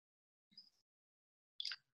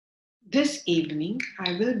This evening,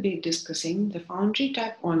 I will be discussing the foundry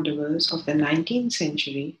type endeavours of the 19th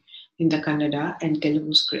century in the Kannada and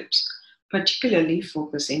Telugu scripts, particularly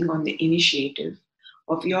focusing on the initiative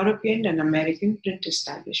of European and American print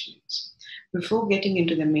establishments. Before getting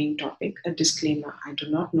into the main topic, a disclaimer: I do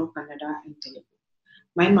not know Kannada and Telugu.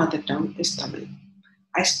 My mother tongue is Tamil.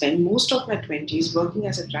 I spent most of my 20s working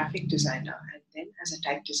as a graphic designer and then as a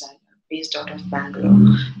type designer based out of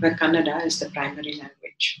Bangalore, where Kannada is the primary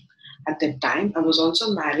language. At that time, I was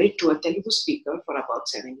also married to a Telugu speaker for about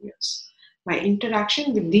 7 years. My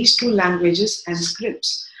interaction with these two languages and scripts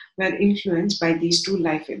were influenced by these two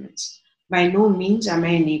life events. By no means am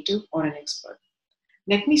I a native or an expert.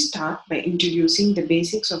 Let me start by introducing the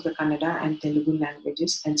basics of the Kannada and Telugu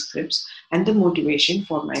languages and scripts and the motivation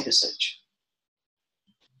for my research.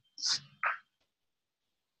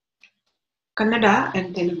 Kannada and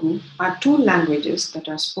Telugu are two languages that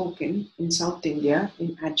are spoken in South India in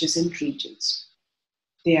adjacent regions.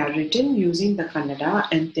 They are written using the Kannada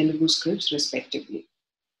and Telugu scripts respectively.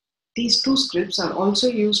 These two scripts are also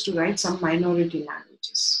used to write some minority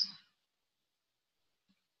languages.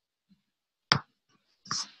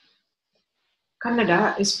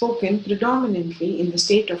 Kannada is spoken predominantly in the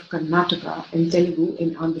state of Karnataka and Telugu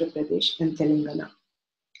in Andhra Pradesh and Telangana.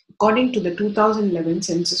 According to the 2011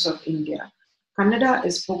 census of India, Kannada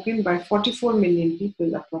is spoken by 44 million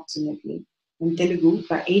people approximately and Telugu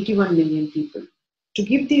by 81 million people. To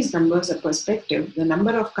give these numbers a perspective, the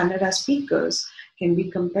number of Kannada speakers can be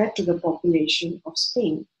compared to the population of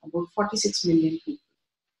Spain, about 46 million people,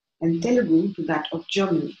 and Telugu to that of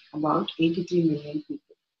Germany, about 83 million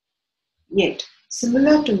people. Yet,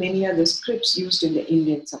 similar to many other scripts used in the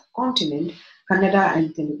Indian subcontinent, Kannada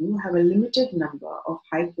and Telugu have a limited number of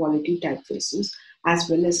high-quality typefaces as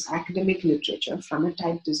well as academic literature from a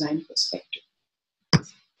type design perspective.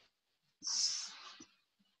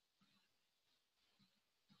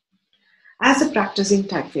 As a practicing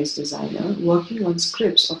typeface designer working on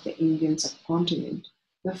scripts of the Indian subcontinent,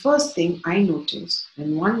 the first thing I notice,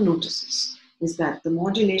 and one notices, is that the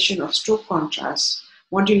modulation and stroke contrast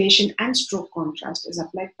is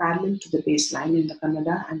applied parallel to the baseline in the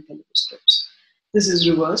Kannada and Telugu scripts. This is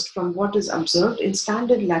reversed from what is observed in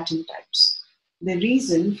standard Latin types. The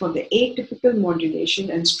reason for the atypical modulation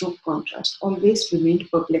and stroke contrast always remained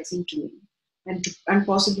perplexing to me and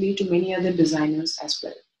possibly to many other designers as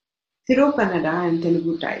well. Thiro Kannada and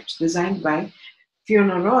Telugu types designed by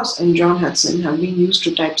Fiona Ross and John Hudson have been used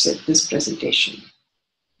to typeset this presentation.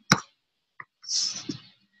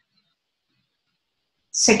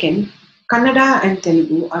 Second, Kannada and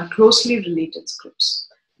Telugu are closely related scripts.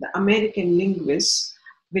 The American linguists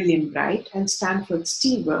William Bright and Stanford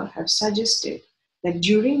Stever have suggested that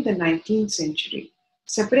during the 19th century,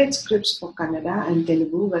 separate scripts for Kannada and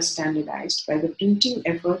Telugu were standardized by the printing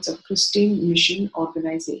efforts of Christian mission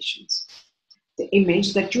organizations. The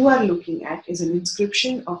image that you are looking at is an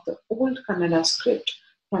inscription of the old Kannada script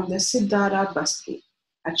from the Siddhara Baski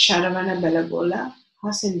at Sharavana-Belagola,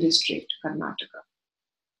 Hassan district, Karnataka.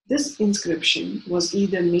 This inscription was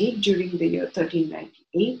either made during the year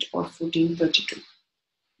 1398 or 1432.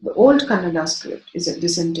 The Old Kannada script is a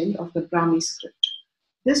descendant of the Brahmi script.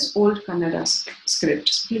 This Old Kannada script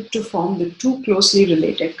split to form the two closely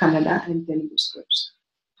related Kannada and Telugu scripts.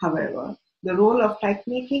 However, the role of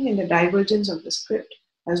typemaking in the divergence of the script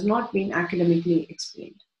has not been academically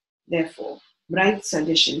explained. Therefore, Bright's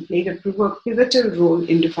suggestion played a pivotal role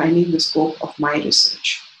in defining the scope of my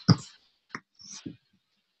research.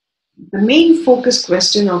 The main focus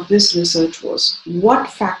question of this research was what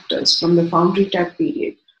factors from the foundry type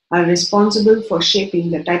period are responsible for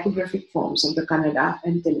shaping the typographic forms of the Kannada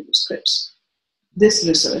and Telugu scripts. This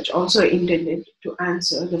research also intended to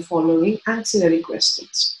answer the following ancillary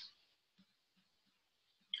questions.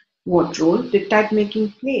 What role did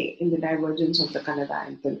typemaking play in the divergence of the Kannada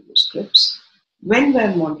and Telugu scripts? When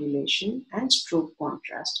were modulation and stroke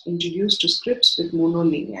contrast introduced to scripts with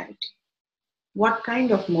monolinearity? What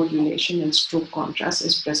kind of modulation and stroke contrast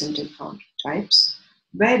is present in foundry types?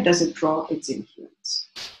 Where does it draw its influence?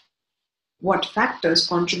 What factors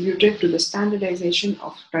contributed to the standardization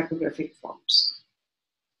of typographic forms?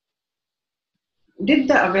 Did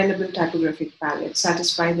the available typographic palette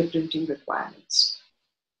satisfy the printing requirements?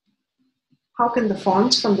 How can the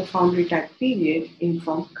fonts from the foundry type period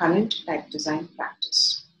inform current type design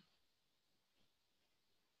practice?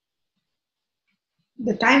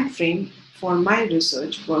 The time frame for my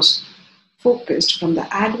research was focused from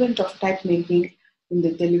the advent of typemaking in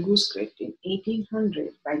the Telugu script in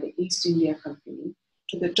 1800 by the East India Company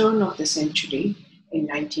to the turn of the century in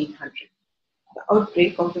 1900. The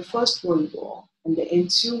outbreak of the First World War and the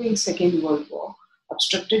ensuing Second World War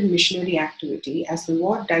obstructed missionary activity as the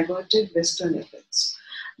war diverted Western efforts.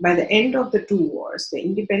 By the end of the two wars, the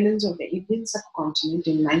independence of the Indian subcontinent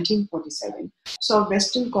in 1947 saw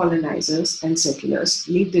Western colonizers and settlers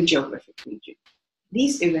leave the geographic region.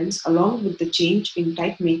 These events, along with the change in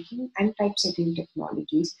type-making and typesetting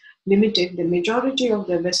technologies, limited the majority of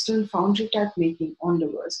the Western foundry type-making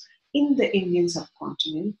endeavours in the Indian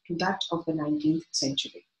subcontinent to that of the 19th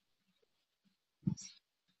century.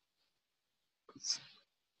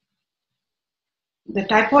 The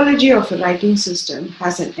typology of a writing system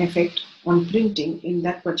has an effect on printing in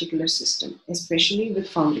that particular system, especially with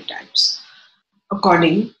foundry types.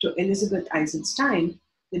 According to Elizabeth Eisenstein,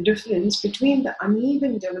 the difference between the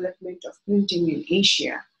uneven development of printing in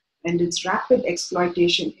Asia and its rapid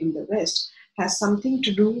exploitation in the West has something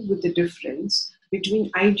to do with the difference between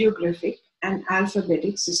ideographic and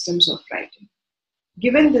alphabetic systems of writing.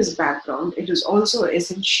 Given this background, it is also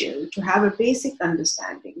essential to have a basic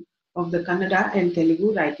understanding of the Kannada and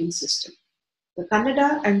Telugu writing system. The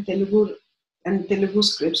Kannada and Telugu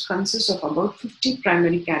scripts consist of about 50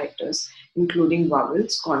 primary characters, including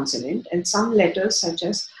vowels, consonant, and some letters such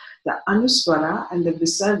as the Anuswara and the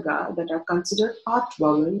Visarga that are considered part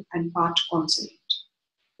vowel and part consonant.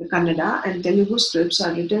 The Kannada and Telugu scripts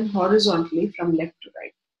are written horizontally from left to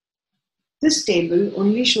right. This table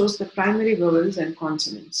only shows the primary vowels and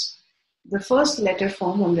consonants. The first letter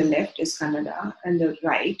form on the left is Kannada and the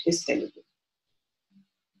right is Telugu.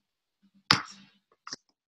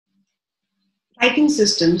 Writing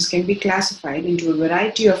systems can be classified into a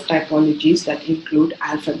variety of typologies that include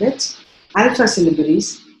alphabets,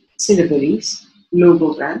 alpha-syllabaries, syllabaries,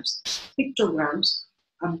 logograms, pictograms,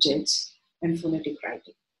 abjads, and phonetic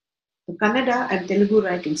writing. The Kannada and Telugu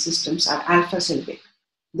writing systems are alpha-syllabic.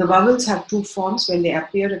 The vowels have two forms when they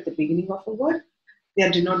appear at the beginning of a word. They are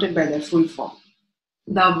denoted by their full form.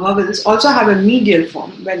 The vowels also have a medial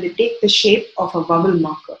form where they take the shape of a vowel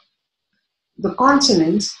marker. The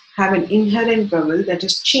consonants have an inherent vowel that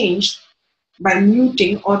is changed by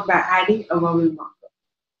muting or by adding a vowel marker.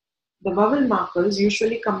 The vowel markers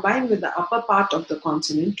usually combine with the upper part of the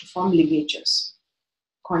consonant to form ligatures.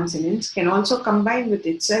 Consonants can also combine with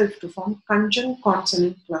itself to form conjunct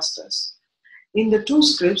consonant clusters. In the two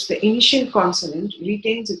scripts, the initial consonant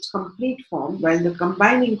retains its complete form while the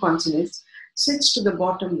combining consonant sits to the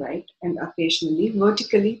bottom right and occasionally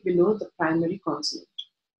vertically below the primary consonant.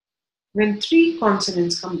 When three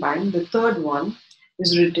consonants combine, the third one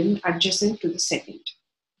is written adjacent to the second.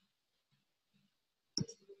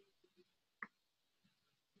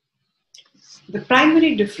 The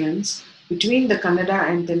primary difference between the Kannada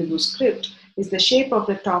and Telugu script is the shape of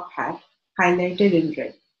the top hat, highlighted in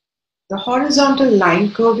red. The horizontal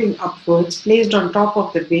line curving upwards placed on top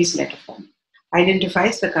of the base letter form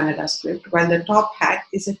identifies the Kannada script, while the top hat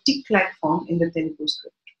is a tick-like form in the Telugu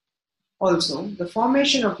script. Also, the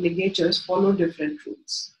formation of ligatures follow different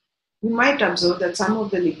rules. You might observe that some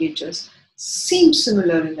of the ligatures seem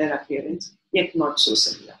similar in their appearance, yet not so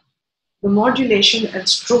similar. The modulation and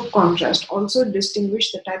stroke contrast also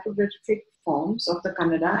distinguish the typographic forms of the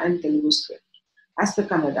Kannada and Telugu script, as the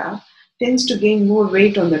Kannada tends to gain more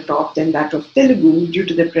weight on the top than that of Telugu due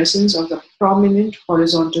to the presence of the prominent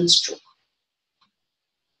horizontal stroke.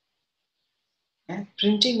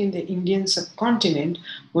 Printing in the Indian subcontinent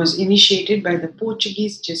was initiated by the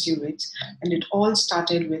Portuguese Jesuits, and it all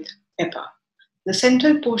started with pepper. The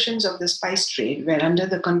central portions of the spice trade were under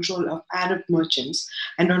the control of Arab merchants,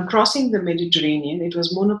 and on crossing the Mediterranean, it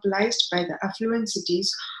was monopolized by the affluent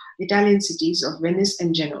Italian cities of Venice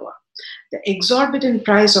and Genoa. The exorbitant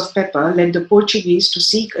price of pepper led the Portuguese to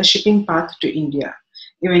seek a shipping path to India.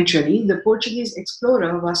 Eventually, the Portuguese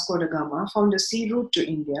explorer Vasco da Gama found a sea route to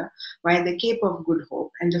India via the Cape of Good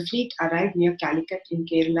Hope, and the fleet arrived near Calicut in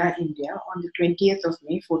Kerala, India on the 20th of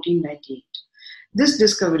May, 1498. This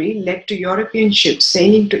discovery led to European ships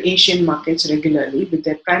sailing to Asian markets regularly with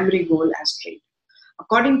their primary goal as trade.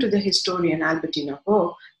 According to the historian Albertina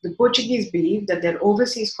Poe, the Portuguese believed that their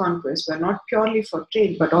overseas conquests were not purely for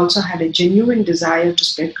trade but also had a genuine desire to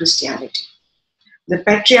spread Christianity. The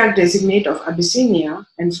Patriarch Designate of Abyssinia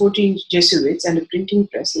and 14 Jesuits and a printing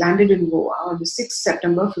press landed in Goa on the 6th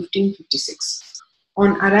September 1556.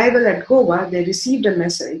 On arrival at Goa, they received a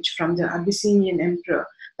message from the Abyssinian emperor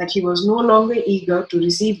that he was no longer eager to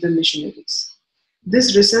receive the missionaries.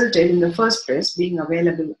 This resulted in the first press being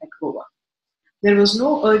available at Goa. There was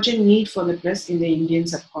no urgent need for the press in the Indian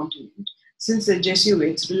subcontinent, since the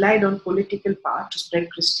Jesuits relied on political power to spread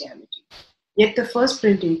Christianity. Yet the first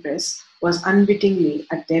printing press was unwittingly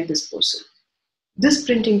at their disposal. This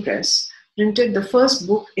printing press printed the first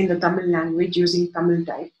book in the Tamil language using Tamil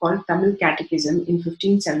type called Tamil Catechism in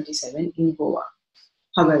 1577 in Goa.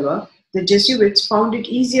 However, the Jesuits found it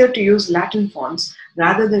easier to use Latin fonts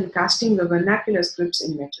rather than casting the vernacular scripts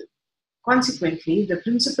in metal. Consequently, the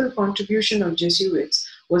principal contribution of Jesuits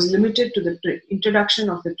was limited to the introduction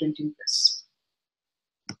of the printing press.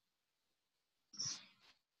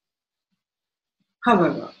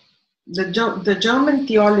 However, the German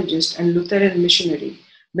theologist and Lutheran missionary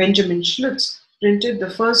Benjamin Schlutz printed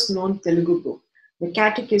the first known Telugu book, the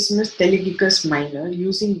Catechismus Telegicus Minor,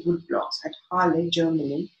 using wood blocks at Halle,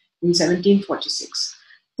 Germany in 1746.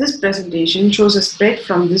 This presentation shows a spread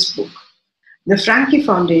from this book. The Franke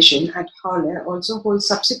Foundation at Halle also holds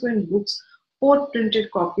subsequent books,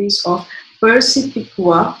 port-printed copies of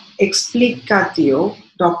Perspicua Explicatio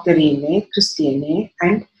Doctrinae Christianae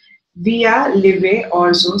and Via Live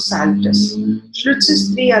Orzo Saltus.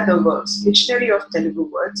 Schlutz's three other works, Dictionary of Telugu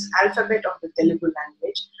Words, Alphabet of the Telugu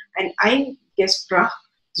Language, and Ein Gesprach,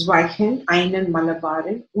 Zweichen, einen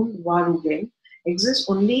Malabaren und Warugen, exist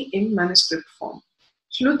only in manuscript form.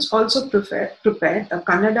 Schlutz also prepared a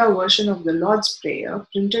Kannada version of the Lord's Prayer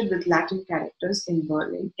printed with Latin characters in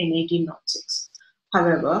Berlin in 1806.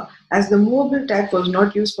 However, as the movable type was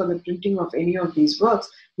not used for the printing of any of these works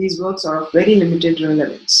are of very limited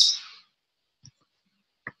relevance.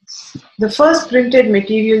 The first printed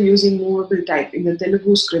material using movable type in the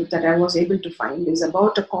Telugu script that I was able to find is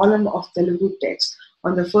about a column of Telugu text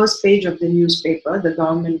on the first page of the newspaper, the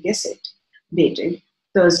Government Gazette, dated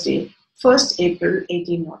Thursday, 1st April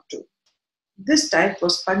 1802. This type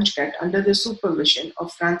was punch cut under the supervision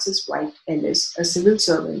of Francis White Ellis, a civil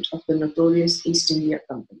servant of the notorious East India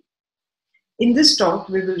Company. In this talk,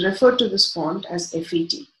 we will refer to this font as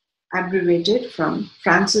FET, abbreviated from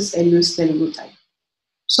Francis Ellis Telugu type.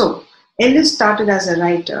 So, Ellis started as a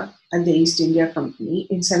writer at the East India Company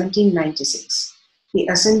in 1796. He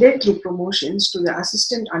ascended through promotions to the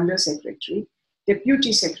Assistant Under Secretary,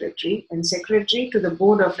 Deputy Secretary, and Secretary to the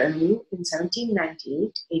Board of Revenue in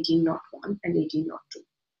 1798, 1801, and 1802.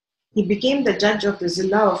 He became the Judge of the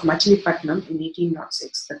Zilla of Machilipatnam in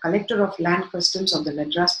 1806, the Collector of Land Customs of the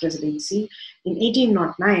Madras Presidency in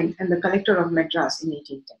 1809, and the Collector of Madras in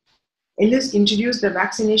 1810. Ellis introduced the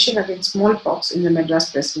vaccination against smallpox in the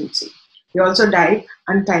Madras Presidency. He also died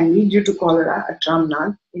untimely due to cholera at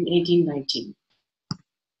Ramnad in 1819.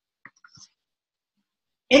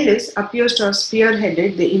 Ellis appears to have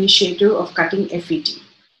spearheaded the initiative of cutting FET.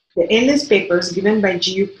 The Ellis papers given by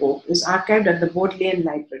G.U. Pope is archived at the Bodleian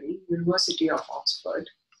Library, University of Oxford,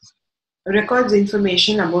 records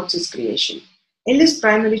information about its creation. Ellis'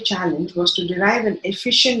 primary challenge was to derive an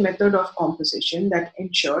efficient method of composition that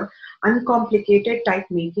ensured uncomplicated type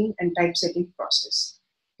making and typesetting process.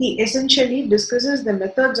 He essentially discusses the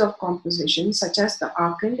methods of composition such as the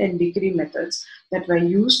archant and degree methods that were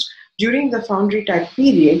used during the foundry type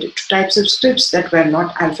period to type scripts that were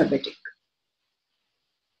not alphabetic.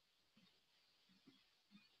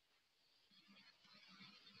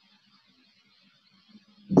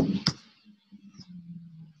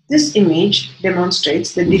 This image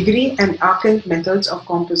demonstrates the degree and archant methods of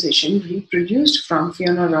composition reproduced from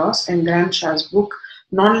Fiona Ross and Graham Shaw's book,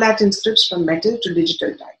 Non-Latin Scripts from Metal to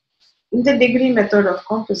Digital Type. In the degree method of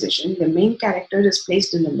composition, the main character is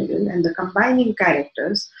placed in the middle and the combining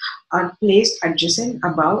characters are placed adjacent,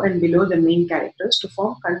 above and below the main characters to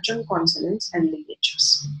form conjunct consonants and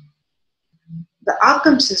ligatures. The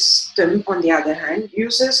Arkham system, on the other hand,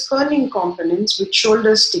 uses kerning components with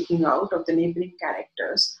shoulders sticking out of the neighboring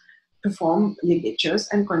characters to form ligatures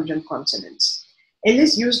and conjunct consonants.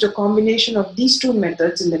 Ellis used a combination of these two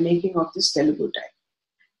methods in the making of this Telugu type.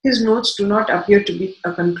 His notes do not appear to be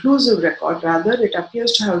a conclusive record, rather it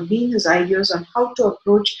appears to have been his ideas on how to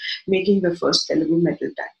approach making the first Telugu metal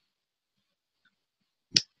type.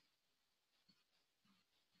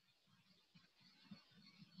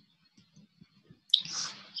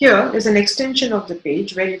 Here is an extension of the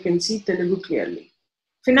page where you can see Telugu clearly.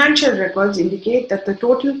 Financial records indicate that the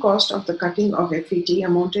total cost of the cutting of FET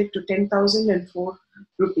amounted to 10,004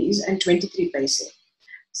 rupees and 23 paise.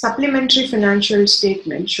 Supplementary financial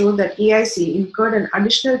statements show that EIC incurred an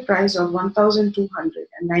additional price of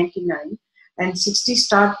 1,299 and 60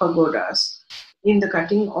 star pagodas in the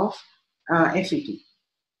cutting of FET.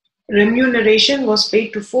 Remuneration was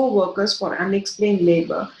paid to 4 workers for unexplained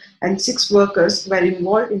labor and 6 workers were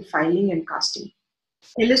involved in filing and casting.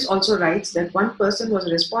 Ellis also writes that one person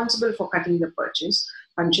was responsible for cutting the punches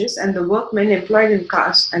and the workmen were employed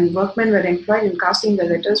in casting the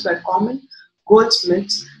letters were common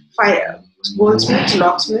goldsmiths,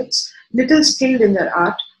 locksmiths, little skilled in their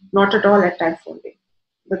art, not at all at typefolding.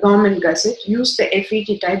 The Government Gazette used the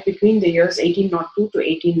FET type between the years 1802 to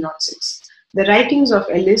 1806. The writings of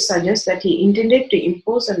Ellis suggest that he intended to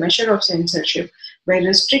impose a measure of censorship by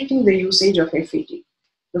restricting the usage of FET.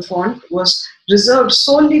 The font was reserved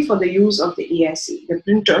solely for the use of the EIC. The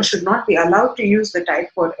printer should not be allowed to use the type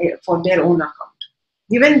for their own account.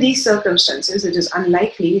 Given these circumstances, it is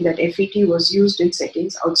unlikely that FET was used in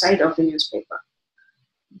settings outside of the newspaper.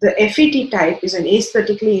 The FET type is an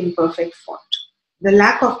aesthetically imperfect font. The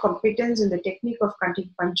lack of competence in the technique of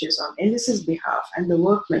cutting punches on Ellis's behalf and the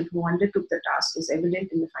workmen who undertook the task is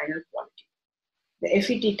evident in the final quality. The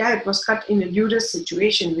FET type was cut in a duress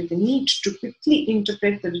situation with the need to quickly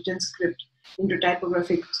interpret the written script into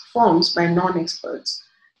typographic forms by non-experts,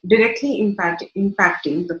 directly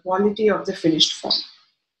impacting the quality of the finished font.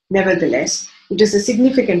 Nevertheless, it is a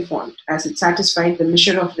significant font as it satisfied the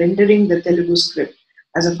mission of rendering the Telugu script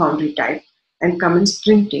as a foundry type and commenced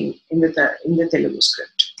printing in the Telugu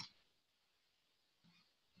script.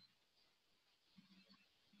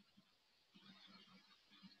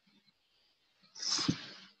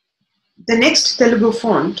 The next Telugu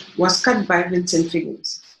font was cut by Vincent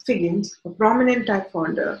Figgins. Figgins, a prominent type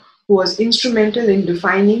founder who was instrumental in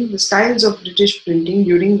defining the styles of British printing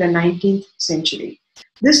during the 19th century.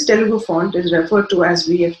 This Telugu font is referred to as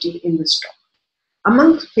VFT in this talk.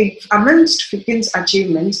 Amongst Figgins'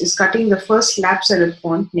 achievements is cutting the first slab serif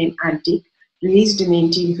font named Antique, released in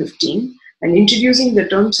 1815, and introducing the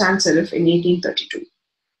term sans serif in 1832.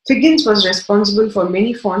 Figgins was responsible for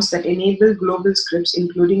many fonts that enable global scripts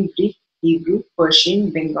including Greek, Hebrew,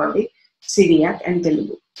 Persian, Bengali, Syriac, and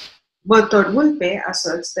Telugu. Berthold Wulpe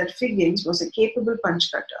asserts that Figgins was a capable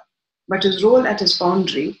punch cutter, but his role at his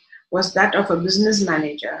foundry was that of a business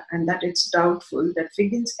manager, and that it's doubtful that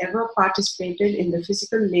Figgins ever participated in the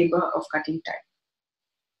physical labor of cutting type.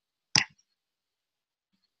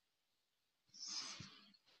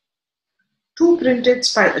 Two printed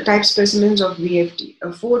type specimens of VFT, a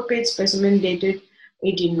 4-page specimen dated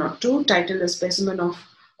 1802, titled A Specimen of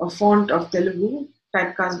a Font of Telugu,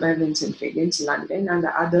 typecast by Vincent Figgins, London, and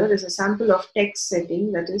the other is a sample of text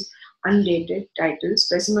setting that is undated, titled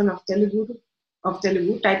Specimen of Telugu,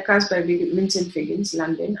 typecast by Vincent Figgins,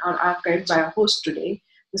 London, are archived by a host today,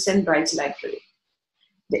 the St. Bride's Library.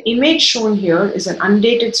 The image shown here is an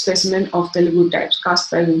undated specimen of Telugu types cast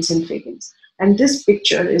by Vincent Figgins, and this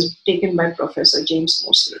picture is taken by Professor James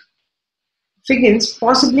Mosley. Figgins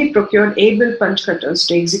possibly procured able punch cutters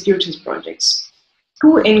to execute his projects.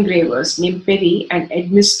 Two engravers named Perry and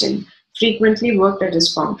Edmiston frequently worked at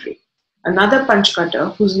his foundry. Another punch cutter,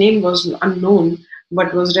 whose name was unknown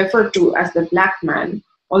but was referred to as the Black Man,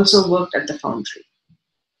 also worked at the foundry.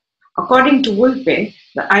 According to Wulpe,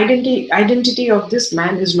 the identity of this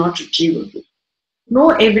man is not retrievable.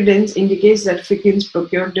 No evidence indicates that Figgins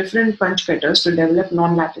procured different punch cutters to develop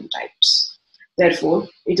non-Latin types. Therefore,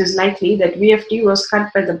 it is likely that VFT was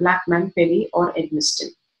cut by the Black Man Perry or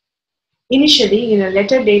Edmiston. Initially, in a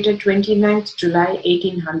letter dated 29th July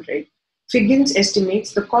 1800, Figgins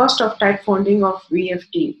estimates the cost of type founding of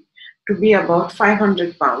VFT to be about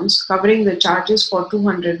 £500, covering the charges for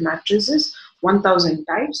 200 matrices, 1,000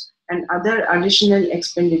 types, and other additional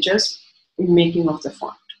expenditures in making of the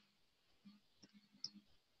font.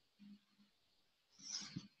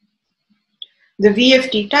 The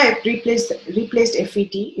VFT type replaced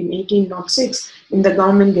FET in 1806 in the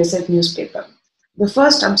Government Gazette newspaper. The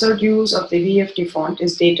first observed use of the VFT font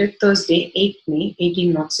is dated Thursday, 8 May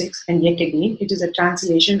 1806, and yet again it is a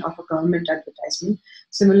translation of a government advertisement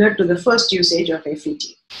similar to the first usage of FET.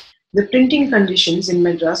 The printing conditions in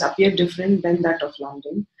Madras appear different than that of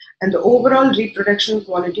London, and the overall reproduction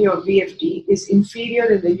quality of VFT is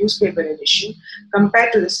inferior in the newspaper edition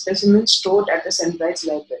compared to the specimens stored at the St. Bride's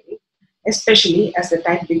Library, especially as the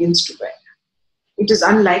type begins to wear. It is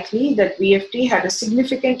unlikely that VFT had a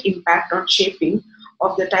significant impact on shaping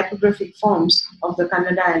of the typographic forms of the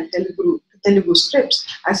Kannada and Telugu scripts,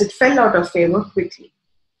 as it fell out of favor quickly.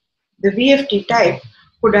 The VFT type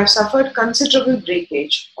could have suffered considerable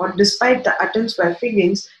breakage, or despite the attempts by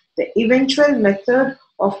Figgins, the eventual method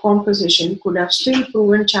of composition could have still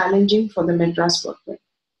proven challenging for the Madras workmen.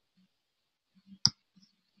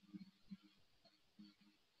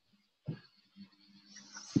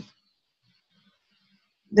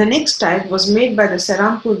 The next type was made by the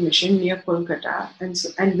Serampur mission near Kolkata,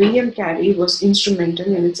 and William Carey was instrumental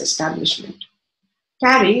in its establishment.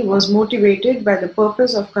 Carey was motivated by the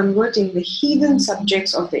purpose of converting the heathen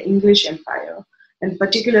subjects of the English Empire, and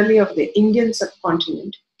particularly of the Indian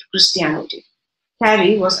subcontinent, to Christianity.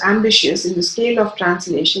 Carey was ambitious in the scale of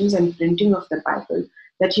translations and printing of the Bible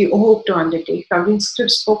that he hoped to undertake, covering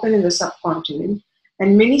scripts spoken in the subcontinent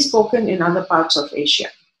and many spoken in other parts of Asia.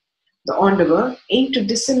 The endeavour aimed to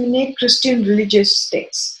disseminate Christian religious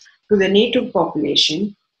texts to the native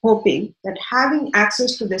population, hoping that having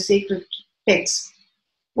access to the sacred texts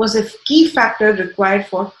was a key factor required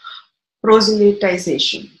for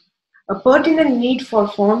proselytization. A pertinent need for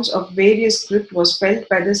fonts of various script was felt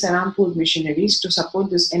by the Serampore missionaries to support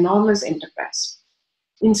this enormous enterprise.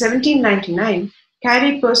 In 1799,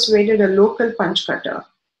 Carey persuaded a local punch cutter,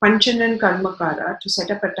 Panchanan Karmakara, to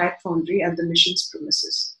set up a type foundry at the mission's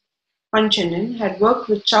premises. Panchanan had worked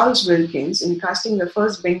with Charles Wilkins in casting the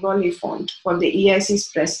first Bengali font for the EIC's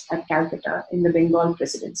press at Calcutta in the Bengal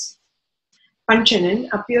Presidency. Panchanan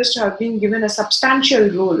appears to have been given a substantial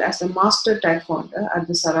role as the master type founder at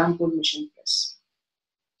the Serampore Mission Press.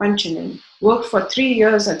 Panchanan worked for 3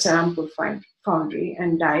 years at Serampore Foundry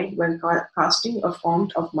and died while casting a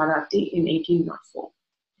font of Marathi in 1804.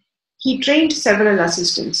 He trained several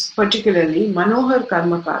assistants, particularly Manohar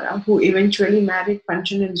Karmakara, who eventually married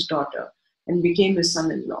Panchanan's daughter and became his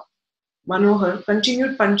son-in-law. Manohar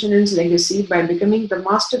continued Panchanan's legacy by becoming the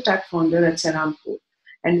master type founder at Serampore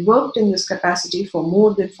and worked in this capacity for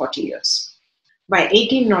more than 40 years. By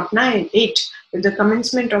 1808, with the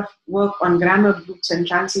commencement of work on grammar books and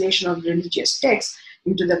translation of religious texts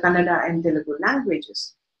into the Kannada and Telugu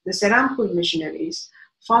languages, the Serampore missionaries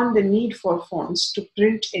found the need for fonts to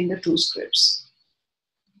print in the two scripts.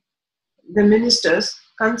 The ministers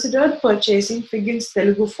considered purchasing Figgin's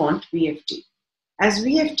Telugu font VFT. As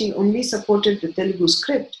VFT only supported the Telugu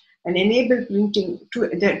script and enabled printing to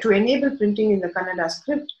enable printing in the Kannada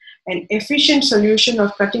script, an efficient solution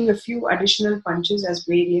of cutting a few additional punches as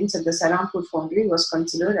variants at the Serampore foundry was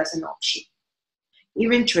considered as an option.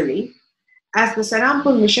 Eventually, as the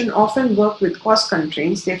Serampore mission often worked with cost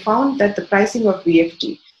constraints, they found that the pricing of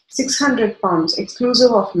VFT, £600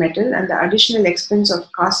 exclusive of metal and the additional expense of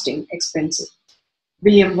casting, expensive.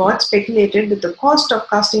 William Watt speculated that the cost of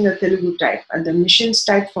casting a Telugu type at the mission's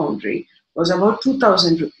type foundry was about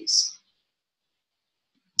 2,000 rupees.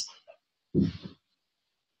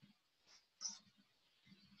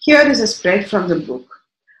 Here is a spread from the book,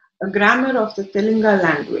 A Grammar of the Telugu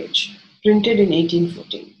Language, printed in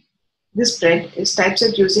 1814. This spread is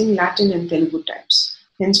typeset using Latin and Telugu types,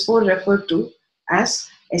 henceforth referred to as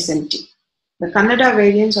SMT. The Kannada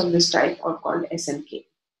variants of this type are called SMK.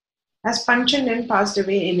 As Panchanan passed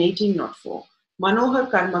away in 1804, Manohar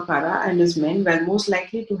Karmakara and his men were most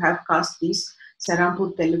likely to have cast these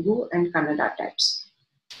Serampore Telugu and Kannada types.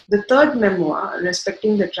 The third memoir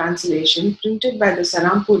respecting the translation, printed by the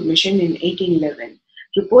Serampore mission in 1811,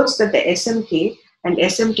 reports that the SMK and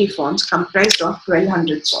SMT fonts comprised of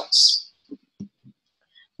 1,200 sorts.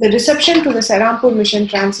 The reception to the Serampore mission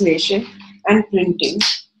translation and printing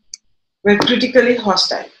were critically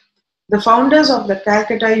hostile. The founders of the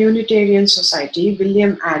Calcutta Unitarian Society,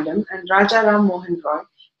 William Adam and Rajaram Mohan Roy,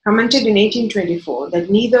 commented in 1824 that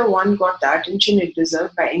neither one got the attention it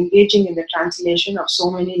deserved by engaging in the translation of so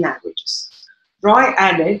many languages. Roy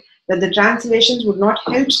added that the translations would not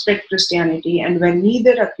help spread Christianity and were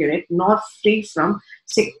neither accurate nor free from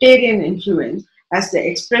sectarian influence as the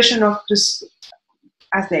expression of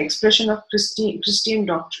Christian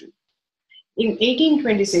doctrine. In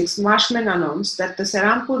 1826, Marshman announced that the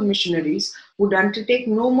Serampore missionaries would undertake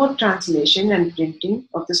no more translation and printing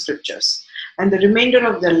of the scriptures, and the remainder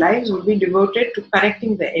of their lives would be devoted to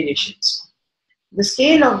correcting the editions. The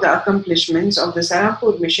scale of the accomplishments of the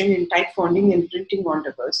Serampore mission in type founding and printing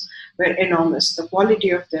endeavours were enormous. The quality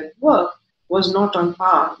of their work was not on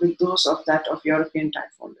par with those of that of European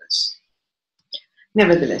type founders.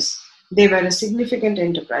 Nevertheless, they were a significant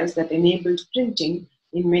enterprise that enabled printing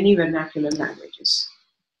in many vernacular languages.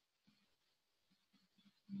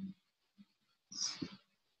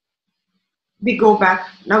 We go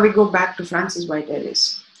back to Francis White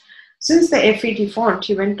Ellis. Since the FET font,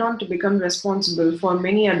 he went on to become responsible for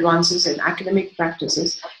many advances in academic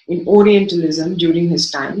practices in Orientalism during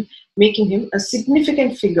his time, making him a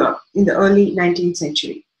significant figure in the early 19th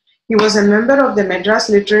century. He was a member of the Madras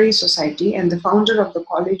Literary Society and the founder of the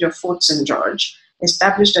College of Fort St. George,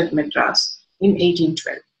 established at Madras in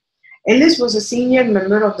 1812. Ellis was a senior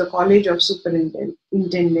member of the College of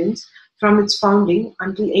Superintendents from its founding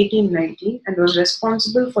until 1890 and was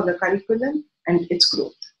responsible for the curriculum and its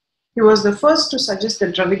growth. He was the first to suggest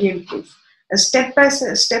the Dravidian proof, a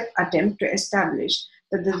step-by-step attempt to establish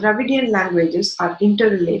that the Dravidian languages are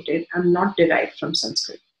interrelated and not derived from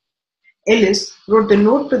Sanskrit. Ellis wrote the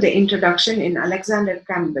note to the introduction in Alexander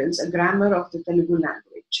Campbell's A Grammar of the Telugu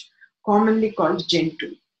Language, commonly called Gen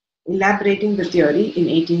 2, elaborating the theory in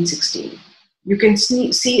 1816. You can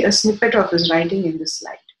see a snippet of his writing in this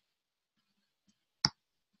slide.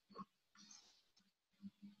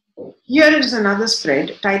 Here is another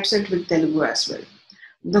spread, typeset with Telugu as well.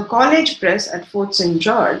 The college press at Fort St.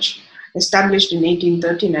 George established in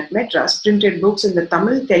 1813 at Madras, printed books in the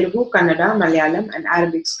Tamil, Telugu, Kannada, Malayalam, and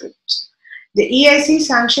Arabic scripts. The EIC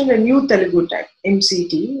sanctioned a new Telugu type,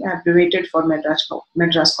 MCT, abbreviated for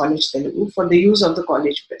Madras College Telugu, for the use of the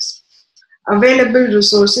college press. Available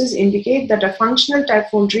resources indicate that a functional type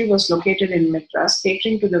foundry was located in Madras,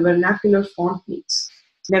 catering to the vernacular font needs.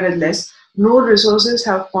 Nevertheless, no resources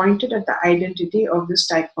have pointed at the identity of this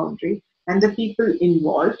type foundry and the people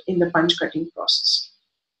involved in the punch cutting process.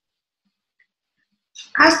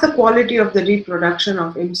 As the quality of the reproduction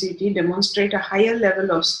of MCT demonstrate a higher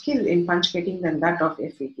level of skill in punch cutting than that of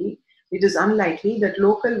FET, it is unlikely that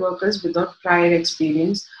local workers without prior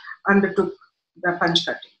experience undertook the punch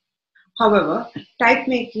cutting. However, type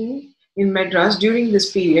making in Madras during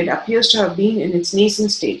this period appears to have been in its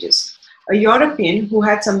nascent stages. A European who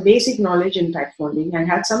had some basic knowledge in type folding and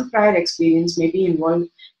had some prior experience may be involved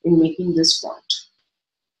in making this font.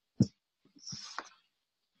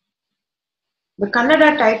 The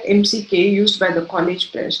Kannada type MCK used by the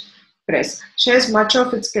college press shares much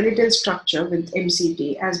of its skeletal structure with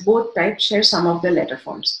MCT, as both types share some of the letter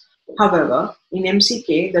forms. However, in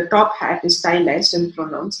MCK, the top hat is stylized and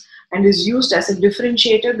pronounced and is used as a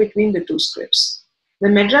differentiator between the two scripts. The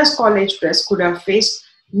Madras College Press could have faced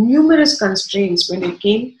numerous constraints when it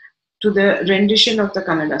came to the rendition of the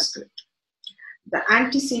Kannada script. The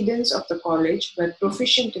antecedents of the college were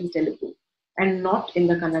proficient in Telugu and not in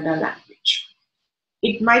the Kannada language.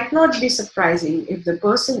 It might not be surprising if the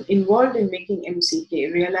person involved in making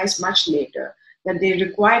MCK realized much later that they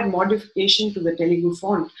required modification to the Telugu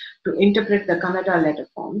font to interpret the Kannada letter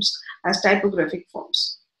forms as typographic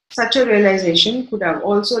forms. Such a realization could have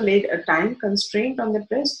also laid a time constraint on the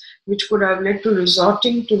press, which could have led to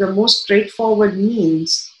resorting to the most straightforward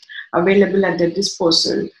means available at their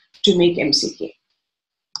disposal to make MCK.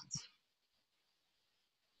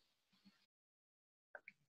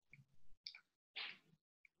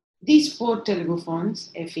 These four Telugu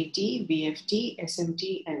fonts, FET, BFT,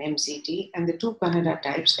 SMT, and MCT, and the two Kannada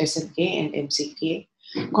types, SMK and MCK,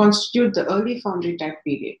 constitute the early foundry type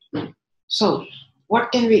period. So,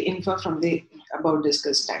 what can we infer from the above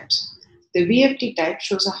discussed types? The BFT type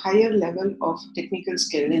shows a higher level of technical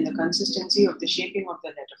skill in the consistency of the shaping of the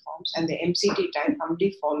letter forms, and the MCT type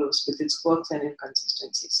humbly follows with its quirks and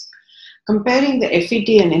inconsistencies. Comparing the FET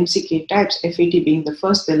and MCK types, FET being the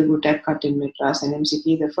first Telugu type cut in Madras and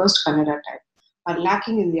MCK the first Kannada type, are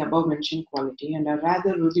lacking in the above mentioned quality and are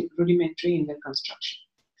rather rudimentary in their construction.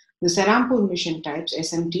 The Serampur mission types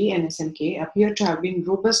SMT and SMK appear to have been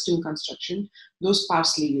robust in construction, though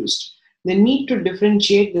sparsely used. The need to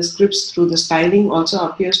differentiate the scripts through the styling also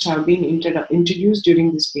appears to have been introduced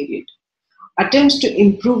during this period. Attempts to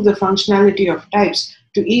improve the functionality of types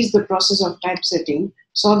to ease the process of typesetting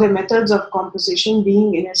saw the methods of composition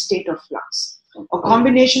being in a state of flux. A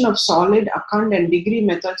combination of solid, Akhand, and degree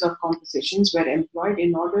methods of compositions were employed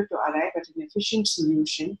in order to arrive at an efficient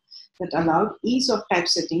solution that allowed ease of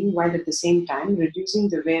typesetting while at the same time reducing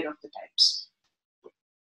the wear of the types.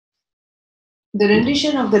 The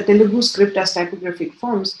rendition of the Telugu script as typographic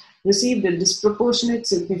forms received a disproportionate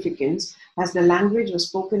significance as the language was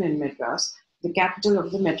spoken in Madras, the capital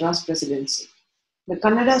of the Madras Presidency. The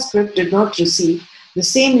Kannada script did not receive the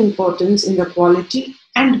same importance in the quality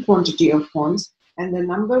and quantity of fonts, and the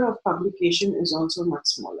number of publication is also much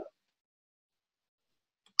smaller.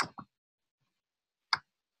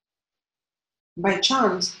 By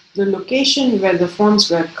chance, the location where the fonts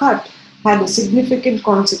were cut had a significant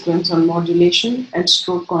consequence on modulation and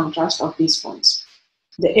stroke contrast of these fonts.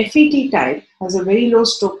 The FET type has a very low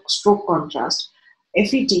stroke contrast.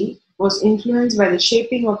 FET was influenced by the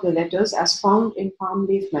shaping of the letters as found in palm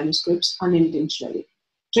leaf manuscripts unintentionally.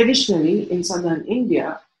 Traditionally, in southern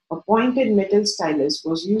India, a pointed metal stylus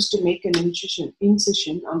was used to make an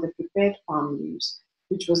incision on the prepared palm leaves,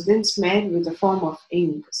 which was then smeared with a form of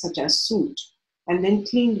ink, such as soot, and then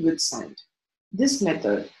cleaned with sand. This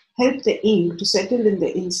method helped the ink to settle in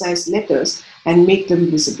the incised letters and make them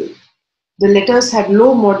visible. The letters had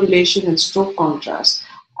low modulation and stroke contrast.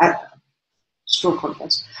 As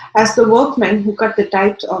the workmen who cut the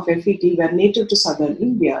types of FET were native to southern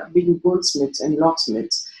India, being goldsmiths and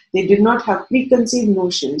locksmiths, they did not have preconceived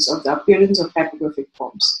notions of the appearance of typographic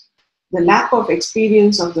forms. The lack of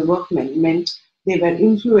experience of the workmen meant they were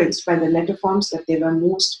influenced by the letter forms that they were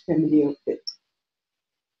most familiar with.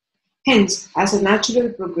 Hence, as a natural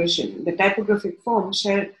progression, the typographic forms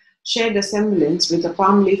shared a semblance with the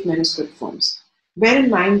palm leaf manuscript forms. Bear in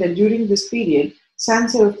mind that during this period,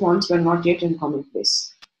 sans serif fonts were not yet in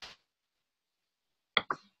commonplace.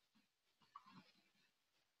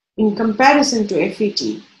 In comparison to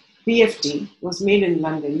FET, BFT was made in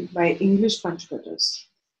London by English punch cutters.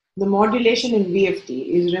 The modulation in VFT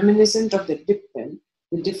is reminiscent of the dip pen,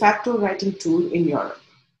 the de facto writing tool in Europe.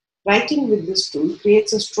 Writing with this tool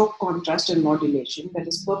creates a stroke contrast and modulation that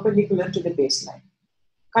is perpendicular to the baseline.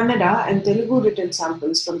 Kannada and Telugu written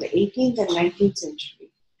samples from the 18th and 19th century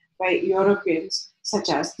by Europeans, such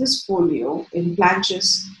as this folio in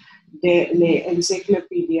Planches de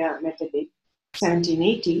l'Encyclopédia Méthodique,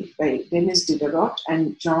 1780, by Denis Diderot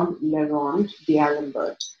and Jean Leronde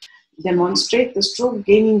d'Alembert, demonstrate the stroke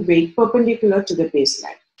gaining weight perpendicular to the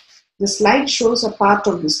baseline. The slide shows a part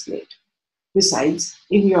of this plate. Besides,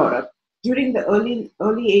 in Europe, during the early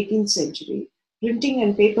 18th century, printing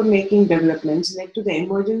and paper-making developments led to the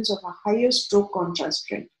emergence of a higher stroke contrast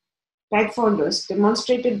trend. Typefounders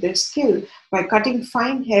demonstrated their skill by cutting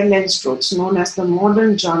fine hairline strokes known as the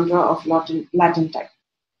modern genre of Latin type.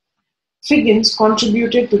 Figgins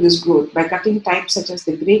contributed to this growth by cutting types such as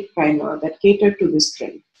the Great Primer that catered to this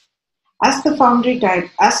trend. As the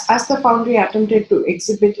foundry attempted to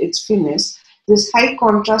exhibit its finesse, this high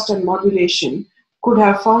contrast and modulation could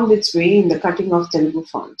have found its way in the cutting of Telugu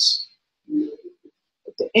fonts.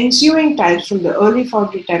 The ensuing types from the early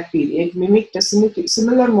foundry type period mimicked a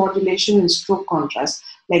similar modulation and stroke contrast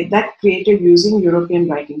like that created using European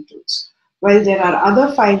writing tools. While there are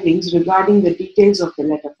other findings regarding the details of the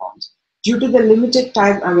letter forms, due to the limited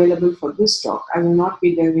time available for this talk, I will not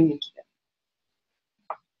be delving into them.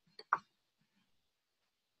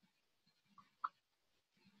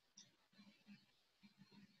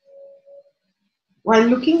 While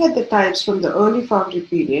looking at the types from the early foundry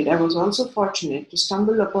period, I was also fortunate to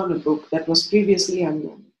stumble upon a book that was previously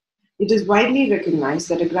unknown. It is widely recognized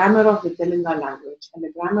that a grammar of the Telugu language and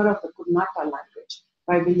a grammar of the Kannada language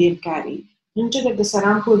by William Carey, printed at the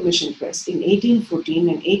Serampore Mission Press in 1814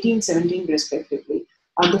 and 1817 respectively,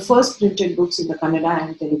 are the first printed books in the Kannada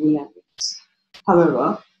and Telugu languages.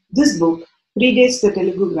 However, this book predates the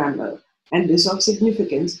Telugu grammar and is of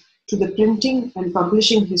significance to the printing and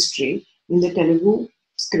publishing history in the Telugu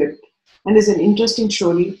script and is an interesting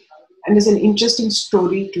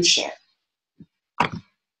story to share.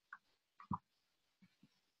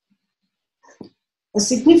 A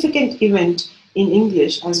significant event in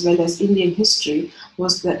English as well as Indian history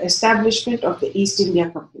was the establishment of the East India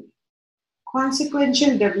Company.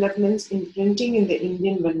 Consequential developments in printing in the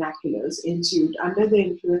Indian vernaculars ensued under the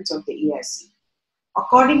influence of the EIC.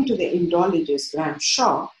 According to the Indologist Graham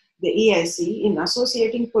Shaw, the EIC, in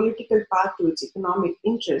associating political power to its economic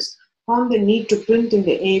interests, found the need to print in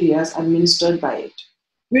the areas administered by it.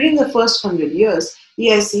 During the first 100 years,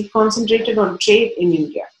 EIC concentrated on trade in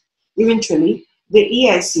India. Eventually, the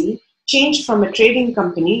EIC changed from a trading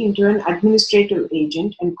company into an administrative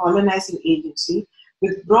agent and colonizing agency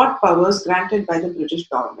with broad powers granted by the British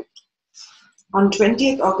government. On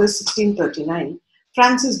 20th August 1639,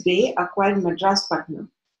 Francis Day acquired Madras Patnam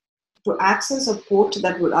to access a port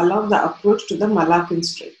that would allow the approach to the Malaccan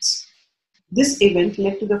Straits. This event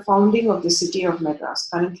led to the founding of the city of Madras,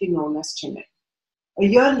 currently known as Chennai. A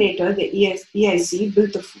year later, the EIC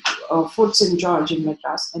built Fort St. George in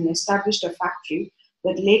Madras and established a factory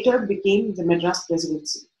that later became the Madras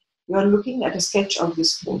Presidency. You are looking at a sketch of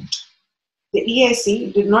this fort. The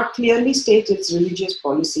EIC did not clearly state its religious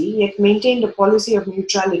policy, yet maintained a policy of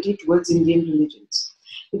neutrality towards Indian religions.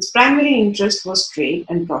 Its primary interest was trade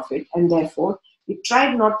and profit, and therefore it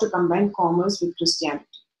tried not to combine commerce with Christianity.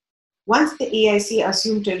 Once the EIC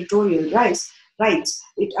assumed territorial rights,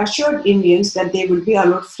 it assured Indians that they would be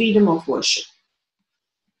allowed freedom of worship.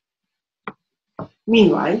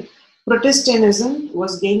 Meanwhile, Protestantism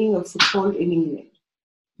was gaining a foothold in England.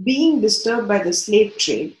 Being disturbed by the slave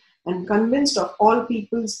trade and convinced of all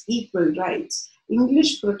people's equal rights,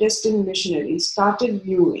 English Protestant missionaries started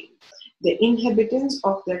viewing the inhabitants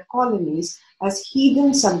of their colonies as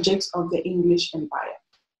heathen subjects of the English Empire.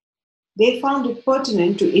 They found it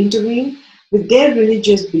pertinent to intervene with their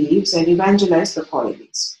religious beliefs and evangelize the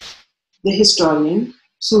colonies. The historian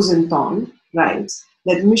Susan Thorne writes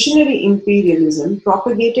that missionary imperialism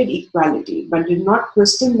propagated equality but did not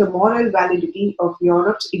question the moral validity of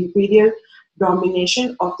Europe's imperial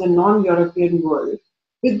domination of the non-European world,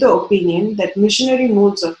 with the opinion that missionary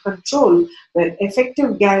modes of control were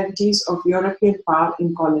effective guarantees of European power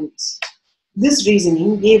in colonies. This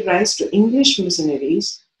reasoning gave rise to English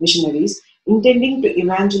missionaries intending to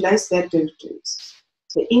evangelize their territories.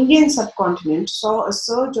 The Indian subcontinent saw a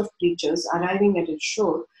surge of preachers arriving at its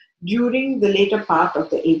shore during the later part of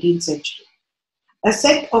the 18th century. A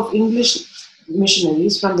set of English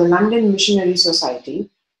missionaries from the London Missionary Society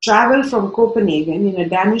traveled from Copenhagen in a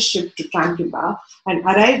Danish ship to Tranquebar and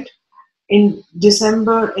arrived in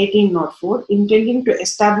December 1804, intending to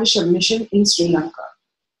establish a mission in Sri Lanka.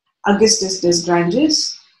 Augustus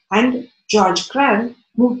Desgranges, and George Crane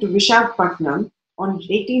moved to Vishakhapatnam on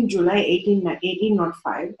 18 July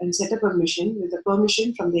 1805 and set up a mission with a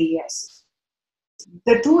permission from the EIC.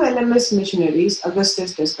 The two LMS missionaries,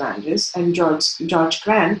 Augustus Desgranges and George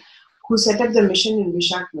Crane, who set up the mission in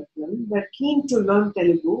Vishakhapatnam, were keen to learn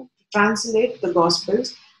Telugu, to translate the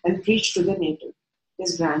Gospels, and preach to the native.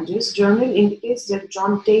 Desgranges' journal indicates that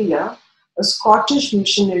John Taylor, a Scottish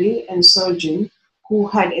missionary and surgeon who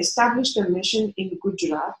had established a mission in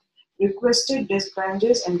Gujarat, requested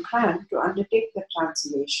Desgranges and Crane to undertake the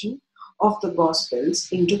translation of the Gospels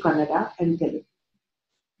into Kannada and Telugu.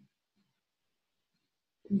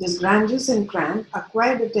 Desgranges and Crane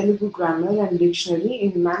acquired a Telugu grammar and dictionary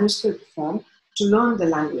in manuscript form to learn the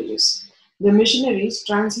languages. The missionaries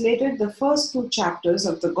translated the first two chapters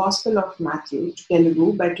of the Gospel of Matthew to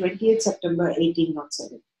Telugu by 20th September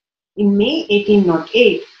 1807. In May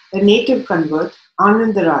 1808, a native convert,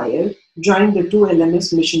 Anandarayar, joined the two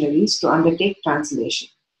LMS missionaries to undertake translation.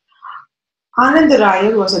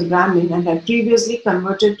 Anandarayar was a Brahmin and had previously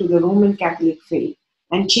converted to the Roman Catholic faith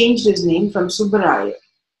and changed his name from Subbarayar.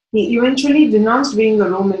 He eventually denounced being a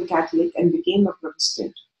Roman Catholic and became a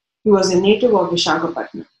Protestant. He was a native of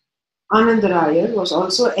Vishakhapatnam. Anandarayar was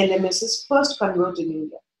also LMS's first convert in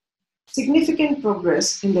India. Significant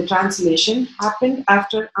progress in the translation happened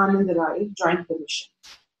after Anandarayar joined the mission.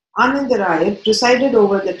 Anandarayar presided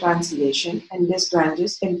over the translation and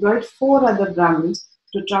Desgranges employed 4 other Brahmins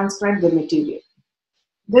to transcribe the material.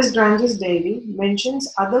 Desgranges' diary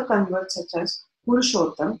mentions other converts such as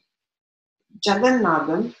Purushottam,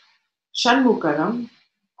 Jagannathan, Shanmukaram,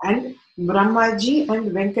 and Brahmaji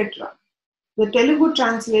and Venkatram. The Telugu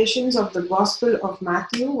translations of the Gospel of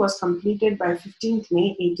Matthew was completed by 15th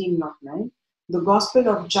May 1809. The Gospel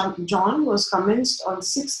of John was commenced on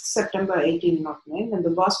 6th September 1809 and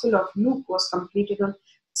the Gospel of Luke was completed on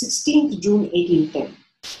 16th June 1810.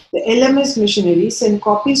 The LMS missionaries sent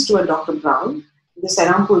copies to a Dr. Brown, the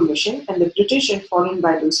Serampore Mission, and the British and Foreign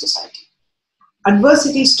Bible Society.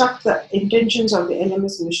 Adversity struck the intentions of the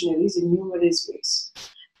LMS missionaries in numerous ways.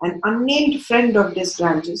 An unnamed friend of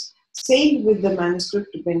Desgranges sailed with the manuscript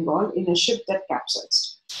to Bengal in a ship that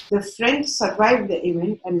capsized. The friend survived the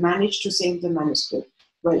event and managed to save the manuscript,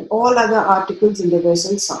 while all other articles in the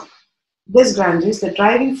vessel sunk. Desgranges, the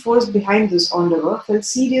driving force behind this endeavour, fell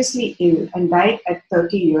seriously ill and died at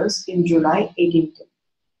 30 years in July 1810.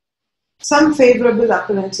 Some favourable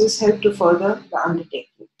occurrences helped to further the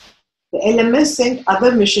undertaking. The LMS sent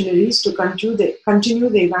other missionaries to continue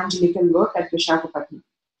the evangelical work at Vishakhapatnam.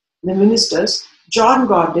 The ministers, John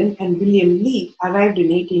Gordon and William Lee, arrived in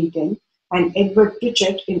 1810 and Edward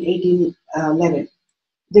Pritchett in 1811.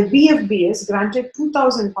 The VFBS granted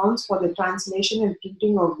 £2,000 for the translation and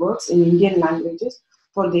printing of works in Indian languages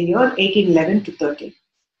for the year 1811 to 13.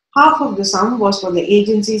 Half of the sum was for the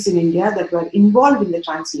agencies in India that were involved in the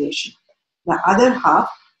translation. The other half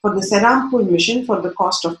for the Serampore mission for the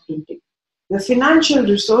cost of printing. The financial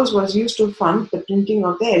resource was used to fund the printing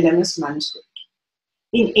of the LMS manuscript.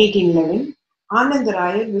 In 1811,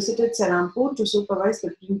 Anandarayar visited Serampore to supervise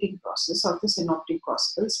the printing process of the Synoptic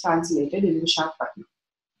Gospels translated in Vishakhapatnam.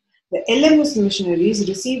 The LMS missionaries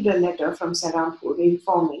received a letter from Serampore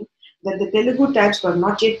informing that the Telugu types were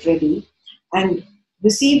not yet ready and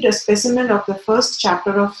received a specimen of the first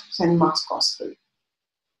chapter of St. Mark's Gospel.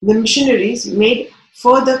 The missionaries made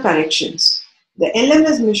further corrections. The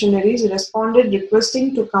LMS missionaries responded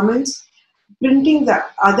requesting to commence printing the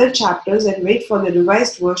other chapters and wait for the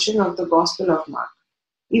revised version of the Gospel of Mark.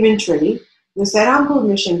 Eventually, the Serampore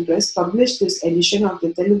Mission Press published this edition of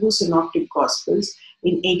the Telugu Synoptic Gospels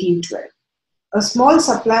in 1812. A small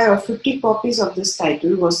supply of 50 copies of this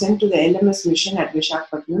title was sent to the LMS mission at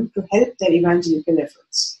Vishakhapatnam to help their evangelical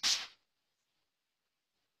efforts.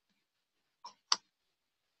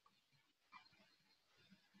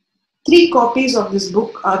 Three copies of this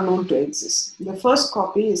book are known to exist. The first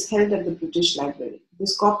copy is held at the British Library.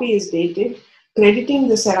 This copy is dated, crediting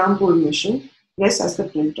the Serampore Mission Press as the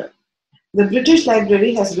printer. The British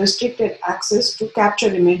Library has restricted access to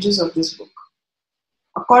capture images of this book.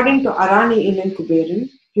 According to Arani Ilan Kuberan,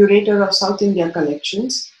 curator of South India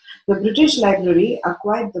collections, the British Library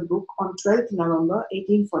acquired the book on 12th November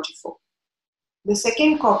 1844. The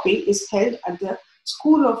second copy is held at the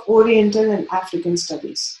School of Oriental and African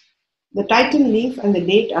Studies. The title leaf and the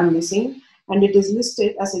date are missing, and it is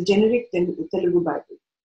listed as a generic Telugu Bible.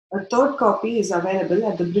 A third copy is available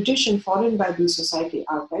at the British and Foreign Bible Society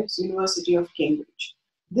Archives, University of Cambridge.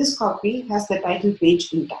 This copy has the title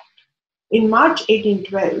page intact. In March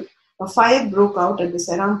 1812, a fire broke out at the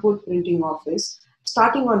Serampore printing office,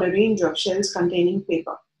 starting on a range of shells containing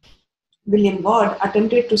paper. William Ward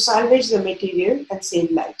attempted to salvage the material and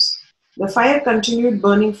save lives. The fire continued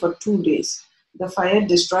burning for 2 days. The fire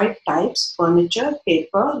destroyed types, furniture,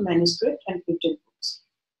 paper, manuscript, and printed books.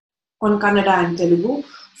 On Kannada and Telugu,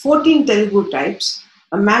 14 Telugu types,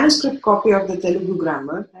 a manuscript copy of the Telugu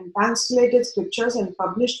grammar, and translated scriptures and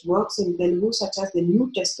published works in Telugu such as the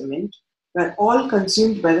New Testament were all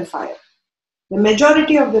consumed by the fire. The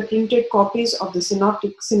majority of the printed copies of the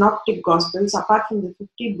synoptic Gospels, apart from the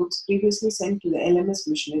 50 books previously sent to the LMS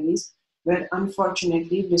missionaries, were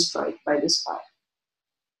unfortunately destroyed by this fire.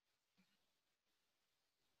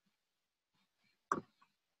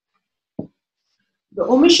 The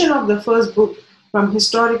omission of the first book from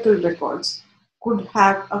historical records could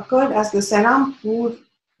have occurred as the Serampore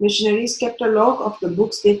missionaries kept a log of the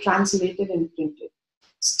books they translated and printed.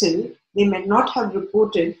 Still, they may not have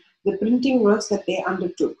reported the printing works that they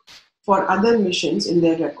undertook for other missions in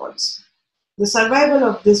their records. The survival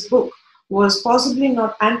of this book was possibly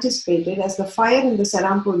not anticipated, as the fire in the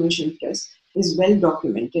Serampore mission press is well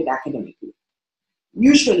documented academically.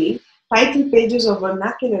 Usually, title pages of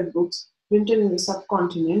vernacular books printed in the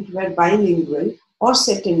subcontinent were bilingual or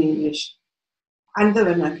set in English and the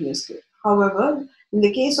vernacular script. However, in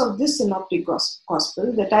the case of this synoptic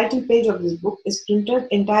gospel, the title page of this book is printed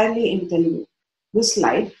entirely in Telugu. This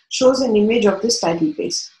slide shows an image of this title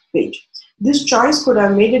page. This choice could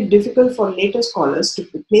have made it difficult for later scholars to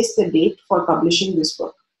place the date for publishing this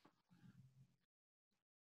work.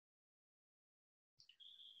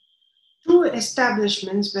 Two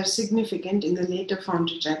establishments were significant in the later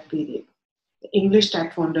foundry type period: the English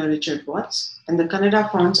type founder Richard Watts and the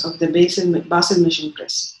Kannada fonts of the Basel Mission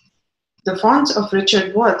Press. The fonts of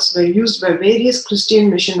Richard Watts were used by various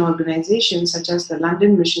Christian mission organizations such as the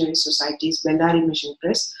London Missionary Society's Bellary Mission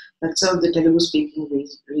Press that served the Telugu-speaking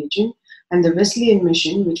region, and the Wesleyan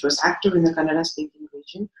Mission, which was active in the Kannada-speaking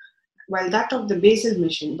region, while that of the Basel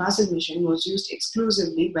Mission was used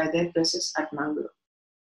exclusively by their presses at Mangalore.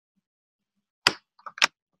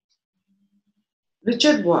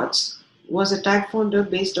 Richard Watts was a type founder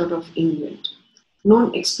based out of England,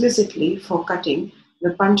 known explicitly for cutting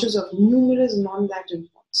the punches of numerous non-Latin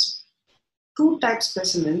fonts. Two type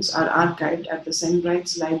specimens are archived at the St.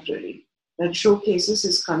 Bride's Library that showcases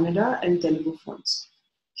his Kannada and Telugu fonts.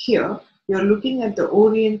 Here, you are looking at the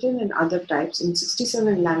Oriental and other types in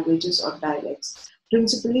 67 languages or dialects,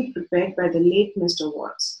 principally prepared by the late Mr.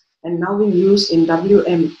 Watts, and now in use in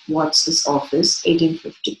W.M. Watts's office,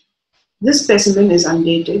 1850. This specimen is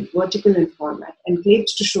undated, vertical in format, and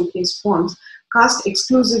claims to showcase fonts cast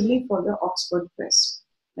exclusively for the Oxford Press,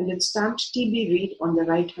 and it's stamped T.B. Reed on the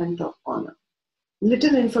right-hand top corner.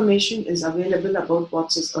 Little information is available about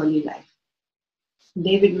Watts's early life.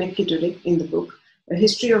 David McKitterick, in the book A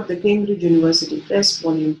History of the Cambridge University Press,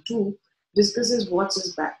 Volume 2, discusses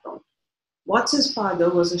Watts's background. Watts's father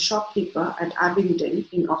was a shopkeeper at Abingdon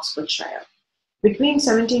in Oxfordshire. Between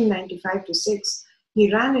 1795 to 6,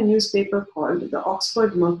 he ran a newspaper called the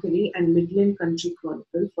Oxford Mercury and Midland Country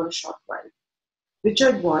Chronicle for a short while.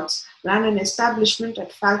 Richard Watts ran an establishment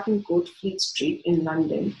at Falcon Court, Fleet Street in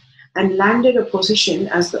London, and landed a position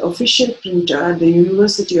as the official printer at the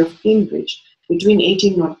University of Cambridge between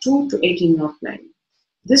 1802 to 1809.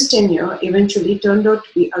 This tenure eventually turned out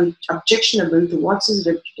to be objectionable to Watts's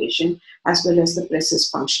reputation as well as the press's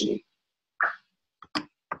functioning.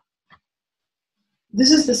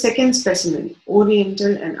 This is the second specimen,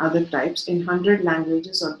 Oriental and other types in 100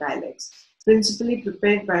 languages or dialects, principally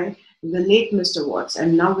prepared by the late Mr. Watts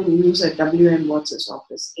and now in use at W.M. Watts's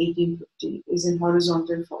office, 1850, is in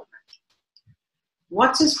horizontal format.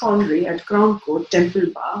 Watts's foundry at Crown Court, Temple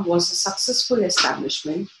Bar, was a successful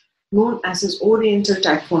establishment known as his Oriental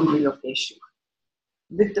type foundry location.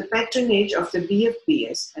 With the patronage of the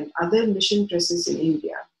BFPS and other mission presses in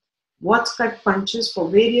India, Watts cut punches for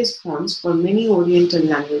various fonts for many Oriental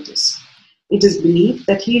languages. It is believed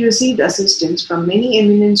that he received assistance from many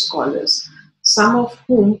eminent scholars, some of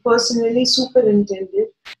whom personally superintended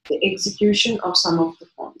the execution of some of the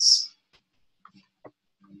fonts.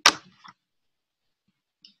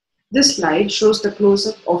 This slide shows the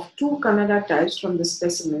close-up of two Kannada types from the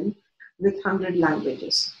specimen with 100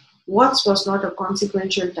 languages. Watts was not a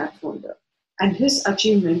consequential type founder, and his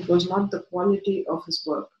achievement was not the quality of his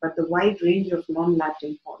work, but the wide range of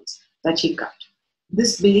non-Latin fonts that he cut.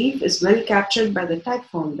 This belief is well captured by the type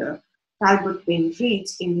founder Talbot Payne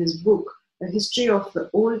Reeds in his book, A History of the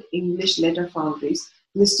Old English Letter Foundries,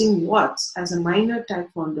 listing Watts as a minor type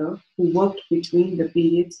founder who worked between the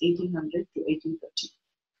periods 1800 to 1830.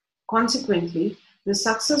 Consequently, the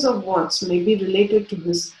success of Watts may be related to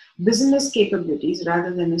his business capabilities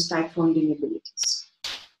rather than his type founding abilities.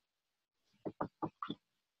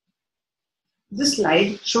 This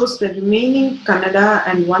slide shows the remaining Kannada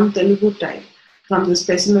and one Telugu type from the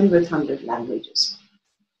specimen with 100 languages.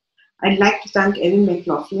 I'd like to thank Erin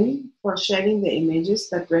McLaughlin for sharing the images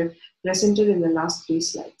that were presented in the last 3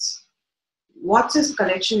 slides. Watts's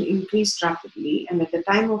collection increased rapidly, and at the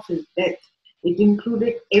time of his death, it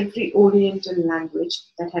included every Oriental language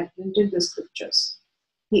that had printed the scriptures.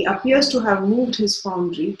 He appears to have moved his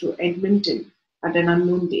foundry to Edmonton at an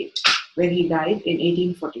unknown date, where he died in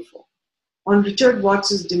 1844. On Richard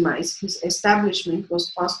Watts's demise, his establishment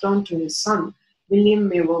was passed on to his son, William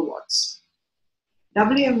Mavor Watts.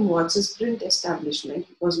 W.M. Watts's print establishment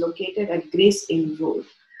was located at Grace Inn Road,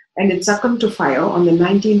 and it succumbed to fire on the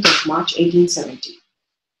 19th of March 1870.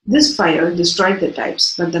 This fire destroyed the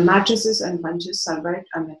types, but the matrices and punches survived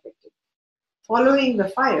unaffected. Following the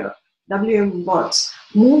fire, W.M. Watts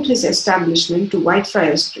moved his establishment to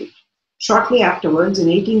Whitefriars Street. Shortly afterwards, in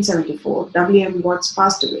 1874, W.M. Watts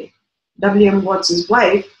passed away. W.M. Watts's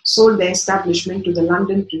wife sold the establishment to the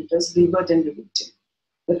London printers Gilbert and Rivington.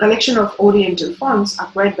 The collection of Oriental fonts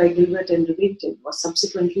acquired by Gilbert and Rivington was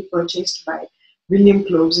subsequently purchased by William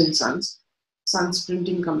Cloves and Sons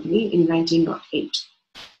Printing Company in 1908.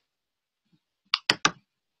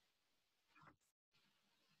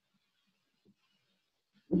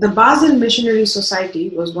 The Basel Missionary Society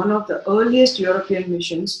was one of the earliest European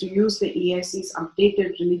missions to use the EIC's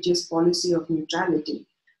updated religious policy of neutrality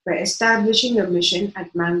by establishing a mission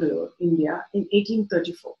at Mangalore, India in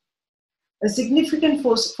 1834. A significant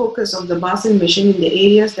focus of the Basel mission in the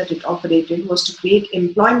areas that it operated was to create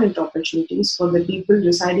employment opportunities for the people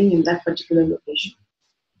residing in that particular location.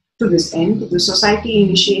 To this end, the society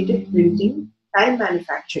initiated printing, tile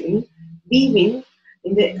manufacturing, weaving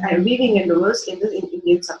endeavours in the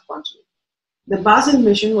Indian subcontinent. The Basel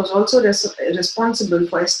mission was also responsible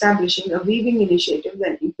for establishing a weaving initiative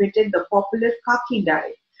that imitated the popular khaki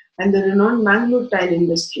dye and the renowned Mangalore tile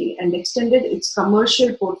industry, and extended its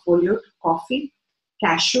commercial portfolio to coffee,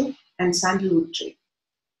 cashew, and sandalwood trade.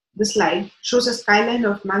 The slide shows a skyline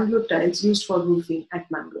of Mangalore tiles used for roofing at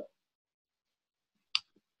Mangalore.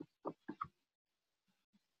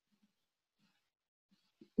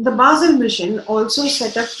 The Basel mission also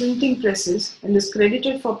set up printing presses and is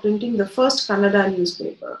credited for printing the first Kannada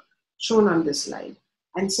newspaper, shown on this slide,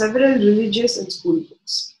 and several religious and school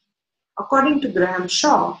books. According to Graham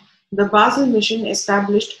Shaw, the Basel mission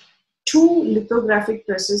established 2 lithographic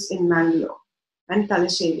presses in Mangalore and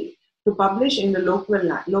Talassery to publish in the local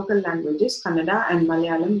languages Kannada and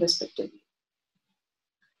Malayalam respectively.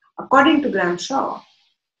 According to Graham Shaw,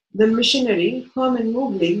 the missionary Herman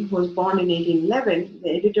Moogling, who was born in 1811, the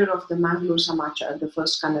editor of the Mangalore Samachar, the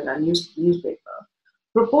first Kannada newspaper,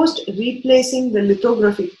 proposed replacing the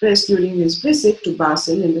lithographic press during his visit to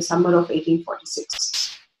Basel in the summer of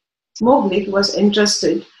 1846. Moogling was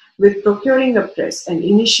entrusted with procuring a press and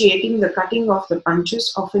initiating the cutting of the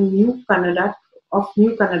punches of new Kannada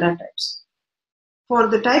types. For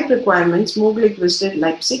the type requirements, Moogling visited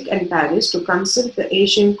Leipzig and Paris to consult the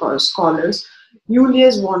Asian scholars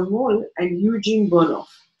Julius von Mohl and Eugene Burnouf.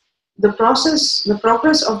 The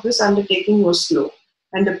progress of this undertaking was slow,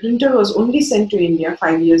 and the printer was only sent to India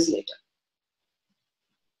 5 years later.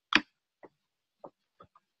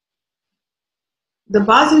 The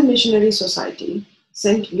Basel Missionary Society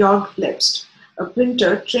sent Jörg Plebst, a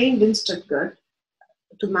printer trained in Stuttgart,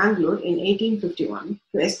 to Mangalore in 1851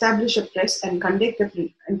 to establish a press and conduct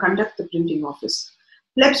the printing office.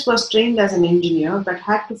 Plebst was trained as an engineer but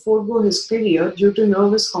had to forego his career due to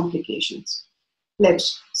nervous complications.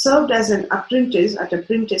 Plebst served as an apprentice at a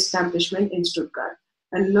print establishment in Stuttgart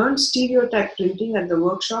and learned stereotype printing at the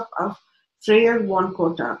workshop of Freyer von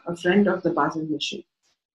Cotta, a friend of the Basel mission.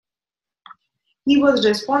 He was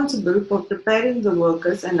responsible for preparing the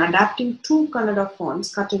workers and adapting 2 Kannada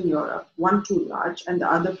fonts cut in Europe, one too large and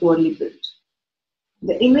the other poorly built.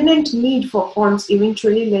 The imminent need for fonts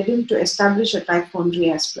eventually led him to establish a type foundry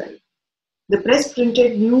as well. The press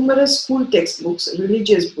printed numerous school textbooks,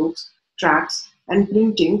 religious books, tracts, and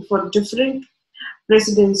printing for different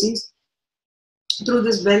presidencies through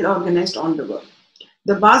this well-organized endeavour.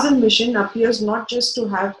 The Basel mission appears not just to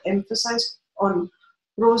have emphasized on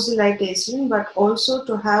proselytizing, but also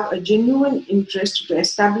to have a genuine interest to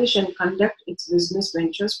establish and conduct its business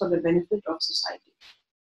ventures for the benefit of society.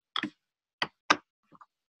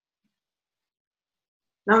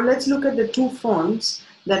 Now let's look at the 2 fonts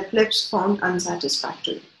that Plebst found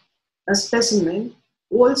unsatisfactory. A specimen,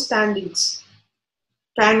 Old Standings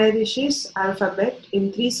Canarisches alphabet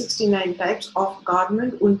in 369 types of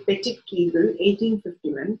Garment und Petit Kegel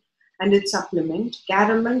 1851, and its supplement,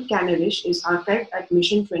 Garamond Canarish, is archived at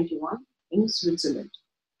Mission 21 in Switzerland.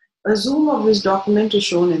 A zoom of this document is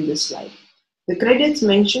shown in this slide. The credits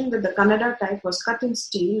mention that the Kannada type was cut in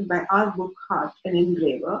steel by R. Burkhardt, an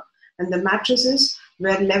engraver, and the matrices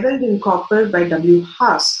were levelled in copper by W.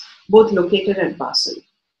 Haas, both located at Basel.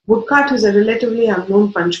 Burkhardt is a relatively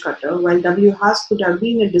unknown punch cutter, while W. Haas could have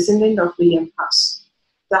been a descendant of William Haas.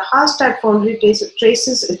 The Haas type foundry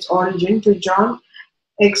traces its origin to John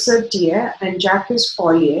Exertier and Jacques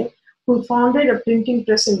Follier, who founded a printing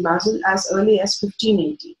press in Basel as early as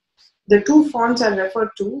 1580. The two fonts are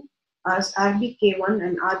referred to as RBK1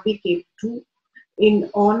 and RBK2 in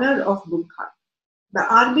honor of Burkhardt. The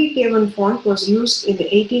RBK1 font was used in the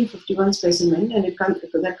 1851 specimen and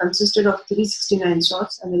that consisted of 369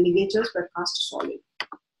 sorts, and the ligatures were cast solid.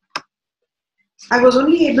 I was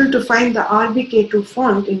only able to find the RBK2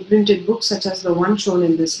 font in printed books such as the one shown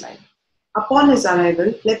in this slide. Upon his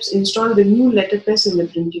arrival, Plebs installed the new letterpress in the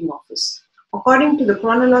printing office. According to the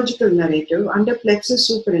chronological narrative, under Plebs'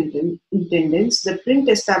 superintendence, the print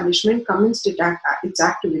establishment commenced its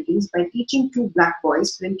activities by teaching two black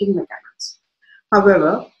boys printing mechanics.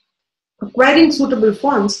 However, acquiring suitable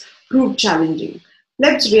fonts proved challenging.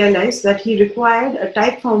 Plebs realized that he required a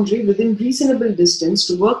type foundry within reasonable distance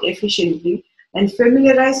to work efficiently and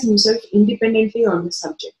familiarize himself independently on the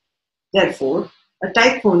subject. Therefore, a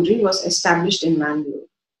type foundry was established in Mangalore,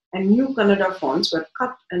 and new Kannada fonts were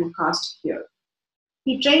cut and cast here.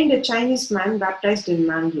 He trained a Chinese man baptized in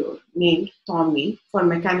Mangalore, named Tommy, for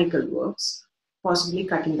mechanical works, possibly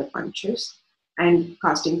cutting the punches and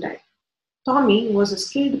casting type. Tommy was a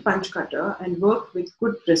skilled punch cutter and worked with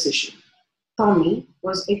good precision. Tommy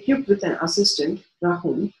was equipped with an assistant,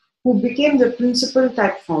 Rahul, who became the principal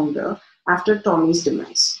type founder after Tommy's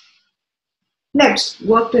demise. Plebs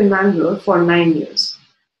worked in Mangalore for 9 years.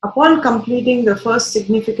 Upon completing the first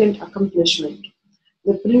significant accomplishment,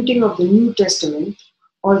 the printing of the New Testament,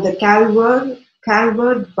 or the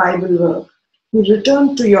Calvert Bible work, he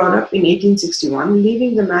returned to Europe in 1861,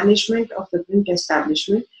 leaving the management of the print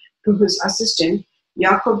establishment to his assistant,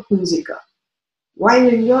 Jakob Hunziker. While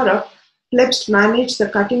in Europe, Plebs managed the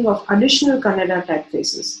cutting of additional Kannada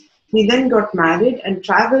typefaces. He then got married and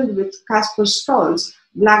travelled with Caspar Stolz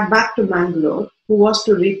back to Mangalore, who was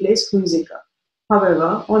to replace Hunziker.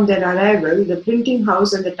 However, on their arrival, the printing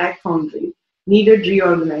house and the type foundry needed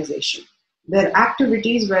reorganization. Their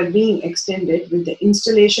activities were being extended with the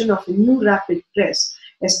installation of a new rapid press,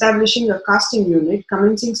 establishing a casting unit,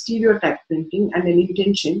 commencing stereotype printing, and an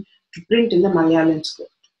intention to print in the Malayalam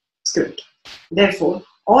script. Therefore,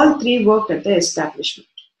 all three worked at the establishment.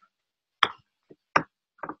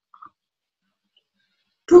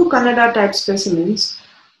 Two Kannada type specimens,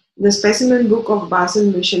 the Specimen Book of Basel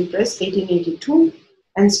Mission Press 1882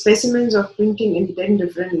 and Specimens of Printing in 10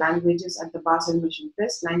 Different Languages at the Basel Mission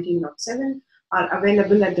Press 1907 are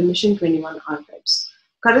available at the Mission 21 archives.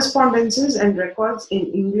 Correspondences and records in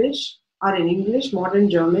English, Modern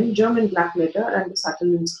German, German black letter, and the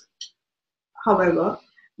Sutherland script. However,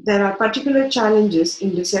 there are particular challenges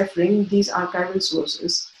in deciphering these archival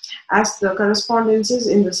sources, as the correspondences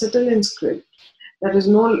in the Sutherland script that is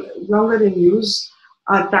no longer in use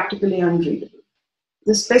are practically unreadable.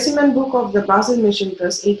 The Specimen Book of the Basel Mission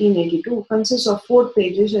Press 1882 consists of 4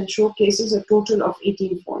 pages and showcases a total of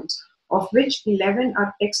 18 fonts, of which 11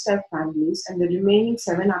 are text type families and the remaining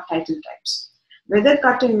 7 are title types. Whether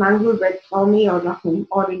cut in Mangalore by Tommy or Rahum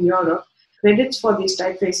or in Europe, credits for these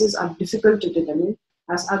typefaces are difficult to determine,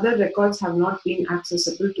 as other records have not been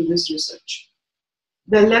accessible to this research.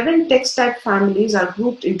 The 11 text type families are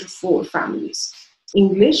grouped into 4 families: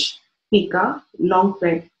 English, Pica, long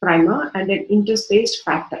primer, and an interspaced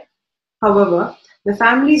fat type. However, the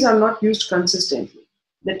families are not used consistently.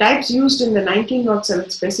 The types used in the 1907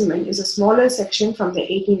 specimen is a smaller section from the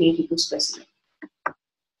 1882 specimen.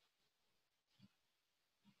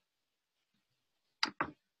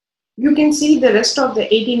 You can see the rest of the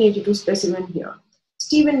 1882 specimen here.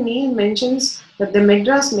 Stephen Neal mentions that the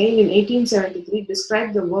Madras Mail in 1873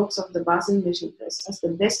 described the works of the Basel Mission Press as the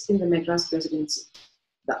best in the Madras Presidency.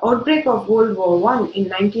 The outbreak of World War I in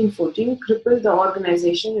 1914 crippled the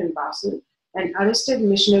organization in Basel and arrested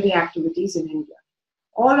missionary activities in India.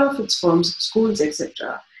 All of its firms, schools,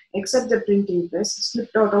 etc., except the printing press,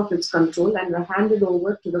 slipped out of its control and were handed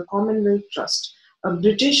over to the Commonwealth Trust, a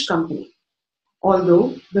British company.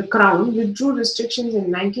 Although the Crown withdrew restrictions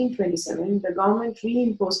in 1927, the government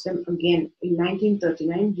reimposed them again in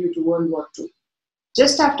 1939 due to World War II.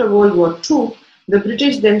 Just after World War II, the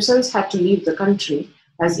British themselves had to leave the country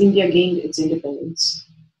as India gained its independence.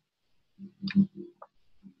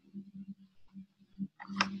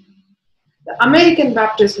 The American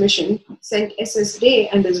Baptist Mission sent S.S. Day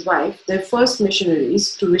and his wife, their first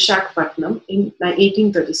missionaries, to Vishakhapatnam in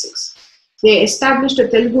 1836. They established a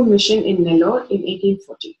Telugu mission in Nellore in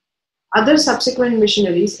 1840. Other subsequent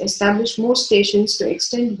missionaries established more stations to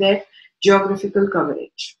extend their geographical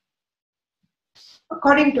coverage.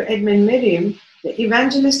 According to Edmund Merriam, the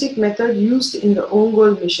evangelistic method used in the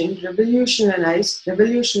Ongole mission revolutionized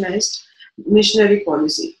missionary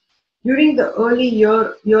policy. During the early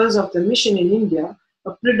years of the mission in India,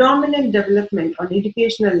 a predominant development on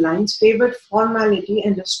educational lines favored formality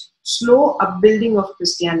and a slow upbuilding of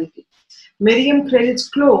Christianity. Merriam credits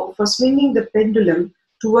Clough for swinging the pendulum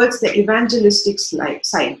towards the evangelistic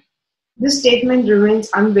side. This statement remains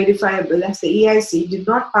unverifiable as the EIC did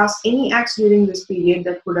not pass any acts during this period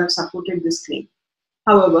that could have supported this claim.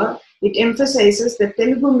 However, it emphasizes that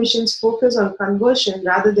Telugu missions focus on conversion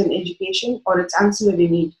rather than education or its ancillary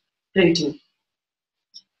need, printing.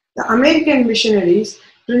 The American missionaries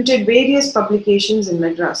printed various publications in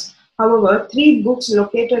Madras. However, 3 books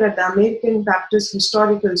located at the American Baptist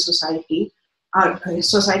Historical Society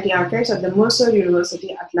archives at the Mercer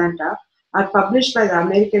University, Atlanta, are published by the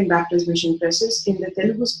American Baptist Mission Presses in the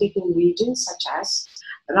Telugu-speaking regions such as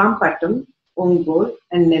Rampattam, Ongole,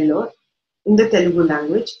 and Nellore in the Telugu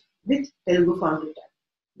language with Telugu foundry type.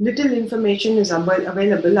 Little information is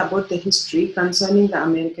available about the history concerning the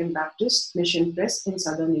American Baptist Mission Press in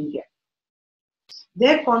southern India.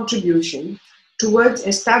 Their contribution towards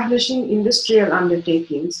establishing industrial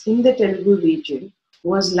undertakings in the Telugu region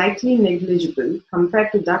was likely negligible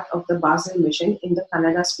compared to that of the Basel mission in the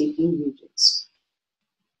Kannada-speaking regions.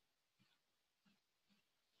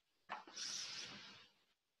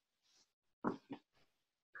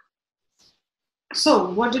 So,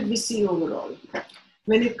 what did we see overall?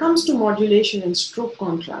 When it comes to modulation and stroke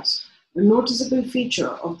contrast, a noticeable feature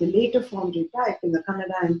of the later foundry type in the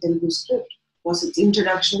Kannada and Telugu script was its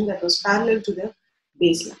introduction that was parallel to the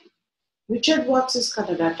baseline. Richard Watts's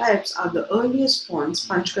Kannada types are the earliest fonts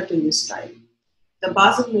punch-cut in this style. The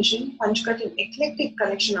Basel mission punch-cut an eclectic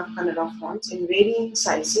collection of Kannada fonts in varying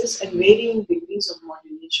sizes and varying degrees of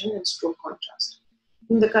modulation and stroke contrast.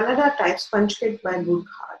 In the Kannada types punch-cut by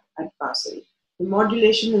Burkhardt at Basel, the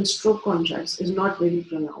modulation and stroke contrast is not very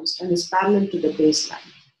pronounced and is parallel to the baseline.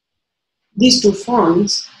 These 2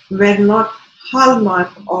 fonts were not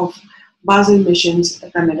hallmark of Basel mission's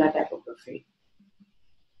Kannada typography.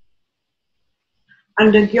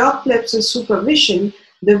 Under Georg Plebs's supervision,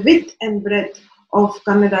 the width and breadth of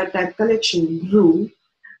Kannada type collection grew,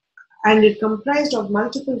 and it comprised of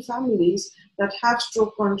multiple families that have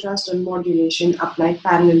stroke contrast and modulation applied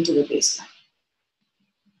parallel to the baseline.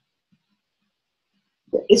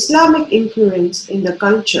 The Islamic influence in the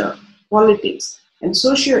culture, politics, and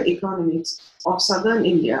socio-economics of southern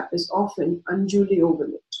India is often unduly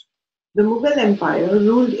overlooked. The Mughal Empire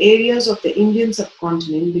ruled areas of the Indian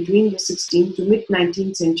subcontinent between the 16th to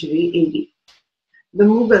mid-19th century AD. The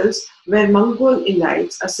Mughals were Mongol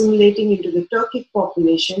elites assimilating into the Turkic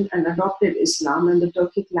population and adopted Islam and the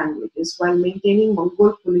Turkic languages while maintaining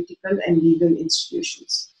Mongol political and legal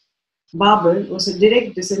institutions. Babur was a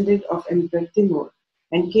direct descendant of Emperor Timur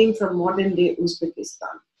and came from modern-day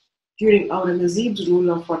Uzbekistan. During Aurangzeb's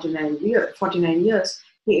rule of 49 years,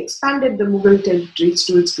 he expanded the Mughal territories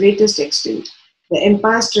to its greatest extent. The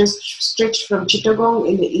empire stretched from Chittagong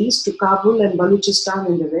in the east to Kabul and Baluchistan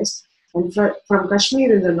in the west, and from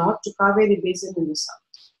Kashmir in the north to Kaveri Basin in the south.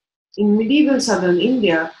 In medieval southern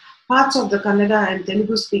India, parts of the Kannada and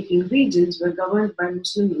Telugu-speaking regions were governed by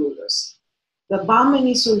Muslim rulers. The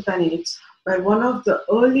Bahmani Sultanates were one of the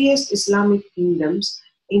earliest Islamic kingdoms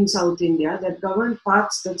in South India that governed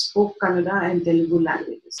parts that spoke Kannada and Telugu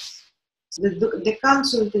languages. The Deccan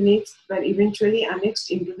Sultanates were eventually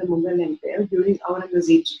annexed into the Mughal Empire during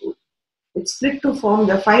Aurangzeb's rule. It split to form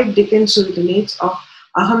the 5 Deccan Sultanates of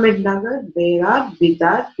Ahmednagar, Berar,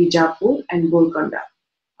 Bidar, Bijapur, and Golconda.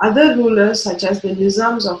 Other rulers such as the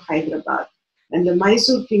Nizams of Hyderabad and the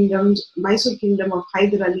Mysore Kingdom of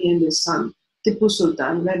Hyder Ali and his son, Tipu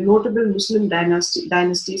Sultan, were notable Muslim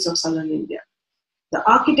dynasties of southern India. The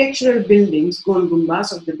architectural buildings, Gol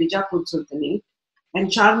Gumbaz of the Bijapur Sultanate and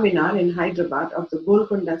Charminar in Hyderabad of the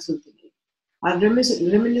Golconda Sultanate, are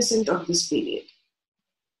reminiscent of this period.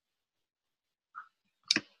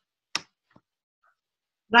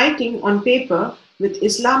 Writing on paper with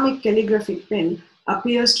Islamic calligraphic pen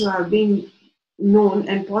appears to have been known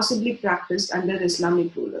and possibly practiced under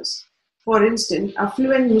Islamic rulers. For instance,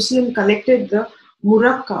 affluent Muslim collected the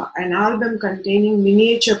Murakka, an album containing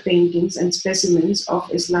miniature paintings and specimens of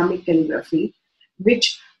Islamic calligraphy,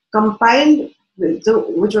 which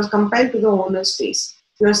was compiled to the owner's taste.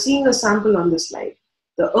 You are seeing a sample on the slide.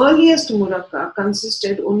 The earliest Murakka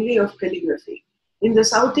consisted only of calligraphy. In the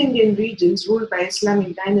South Indian regions ruled by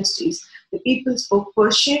Islamic dynasties, The people spoke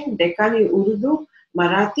Persian, Deccani Urdu,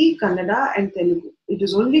 Marathi, Kannada, and Telugu. It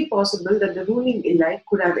is only possible that the ruling elite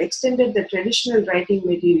could have extended the traditional writing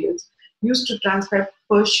materials used to transcribe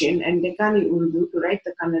Persian and Deccani Urdu to write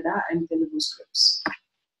the Kannada and Telugu scripts.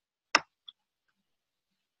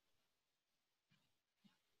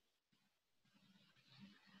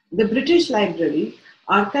 The British Library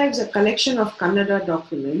archives a collection of Kannada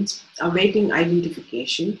documents awaiting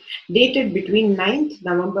identification dated between 9th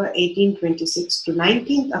November 1826 to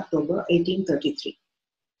 19th October 1833.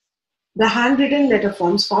 The handwritten letter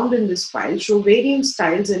forms found in this file show varying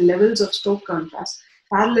styles and levels of stroke contrast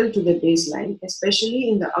parallel to the baseline, especially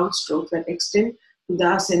in the outstrokes that extend to the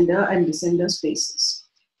ascender and descender spaces,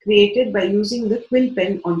 created by using the quill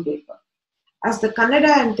pen on paper. As the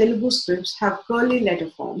Kannada and Telugu scripts have curly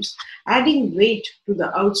letter forms, adding weight to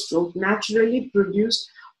the outstroke naturally produced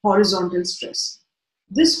horizontal stress.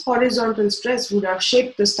 This horizontal stress would have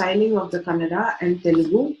shaped the styling of the Kannada and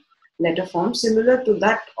Telugu letter form similar to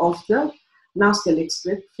that of the Nastaliq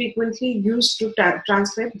script, frequently used to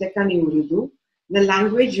transcribe Deccani Urdu, the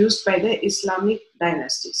language used by the Islamic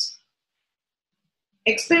dynasties.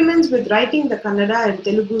 Experiments with writing the Kannada and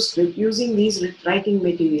Telugu script using these writing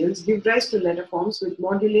materials give rise to letter forms with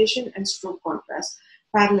modulation and stroke contrast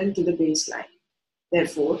parallel to the baseline.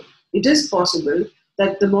 Therefore, it is possible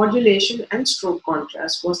that the modulation and stroke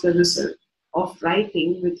contrast was the result of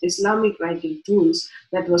writing with Islamic writing tools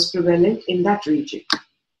that was prevalent in that region.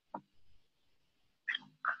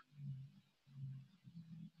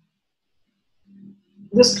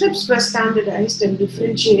 The scripts were standardized and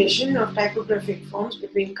differentiation of typographic forms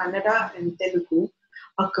between Kannada and Telugu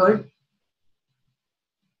occurred.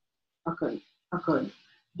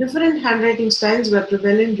 Different handwriting styles were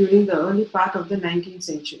prevalent during the early part of the 19th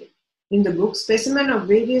century. In the book, specimen of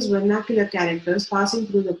various vernacular characters passing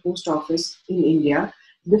through the post office in India,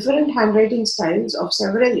 different handwriting styles of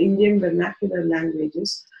several Indian vernacular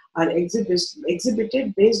languages are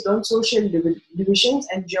exhibited based on social divisions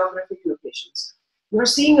and geographic locations. You are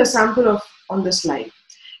seeing a sample on the slide.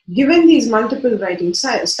 Given these multiple writing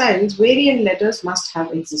styles, variant letters must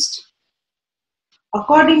have existed.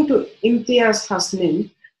 According to Imtiaz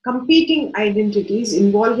Hasnin, competing identities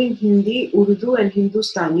involving Hindi, Urdu, and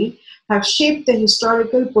Hindustani have shaped the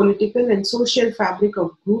historical, political, and social fabric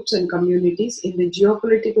of groups and communities in the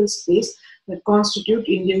geopolitical space that constitute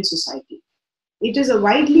Indian society. It is a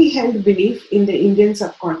widely held belief in the Indian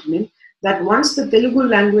subcontinent that once the Telugu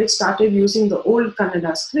language started using the old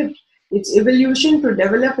Kannada script, its evolution to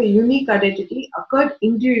develop a unique identity occurred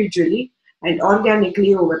individually and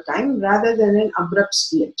organically over time rather than an abrupt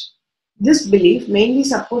split. This belief, mainly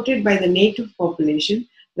supported by the native population,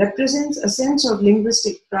 represents a sense of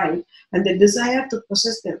linguistic pride and the desire to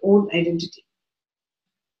possess their own identity.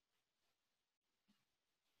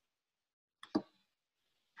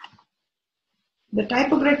 The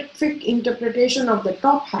typographic interpretation of the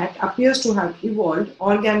top hat appears to have evolved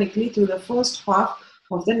organically through the first half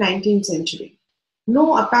of the 19th century.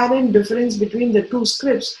 No apparent difference between the two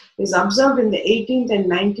scripts is observed in the 18th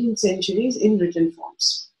and 19th centuries in written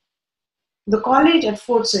forms. The college at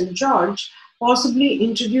Fort St. George possibly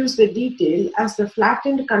introduced the detail as the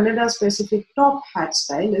flattened Kannada-specific top hat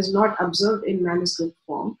style is not observed in manuscript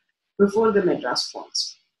form before the Madras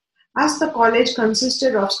fonts. As the college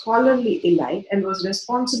consisted of scholarly elite and was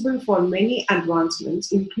responsible for many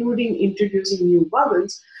advancements, including introducing new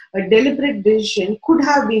vowels, a deliberate decision could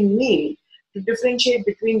have been made to differentiate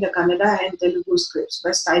between the Kannada and Telugu scripts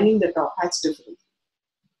by styling the top hats differently.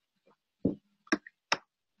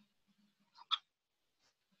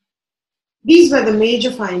 These were the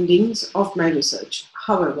major findings of my research.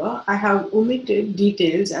 However, I have omitted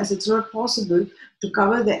details as it's not possible to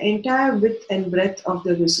cover the entire width and breadth of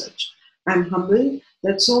the research. I'm humbled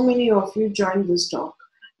that so many of you joined this talk,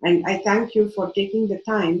 and I thank you for taking the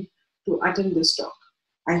time to attend this talk.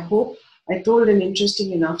 I hope I told an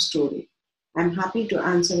interesting enough story. I'm happy to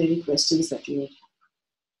answer any questions that you may have.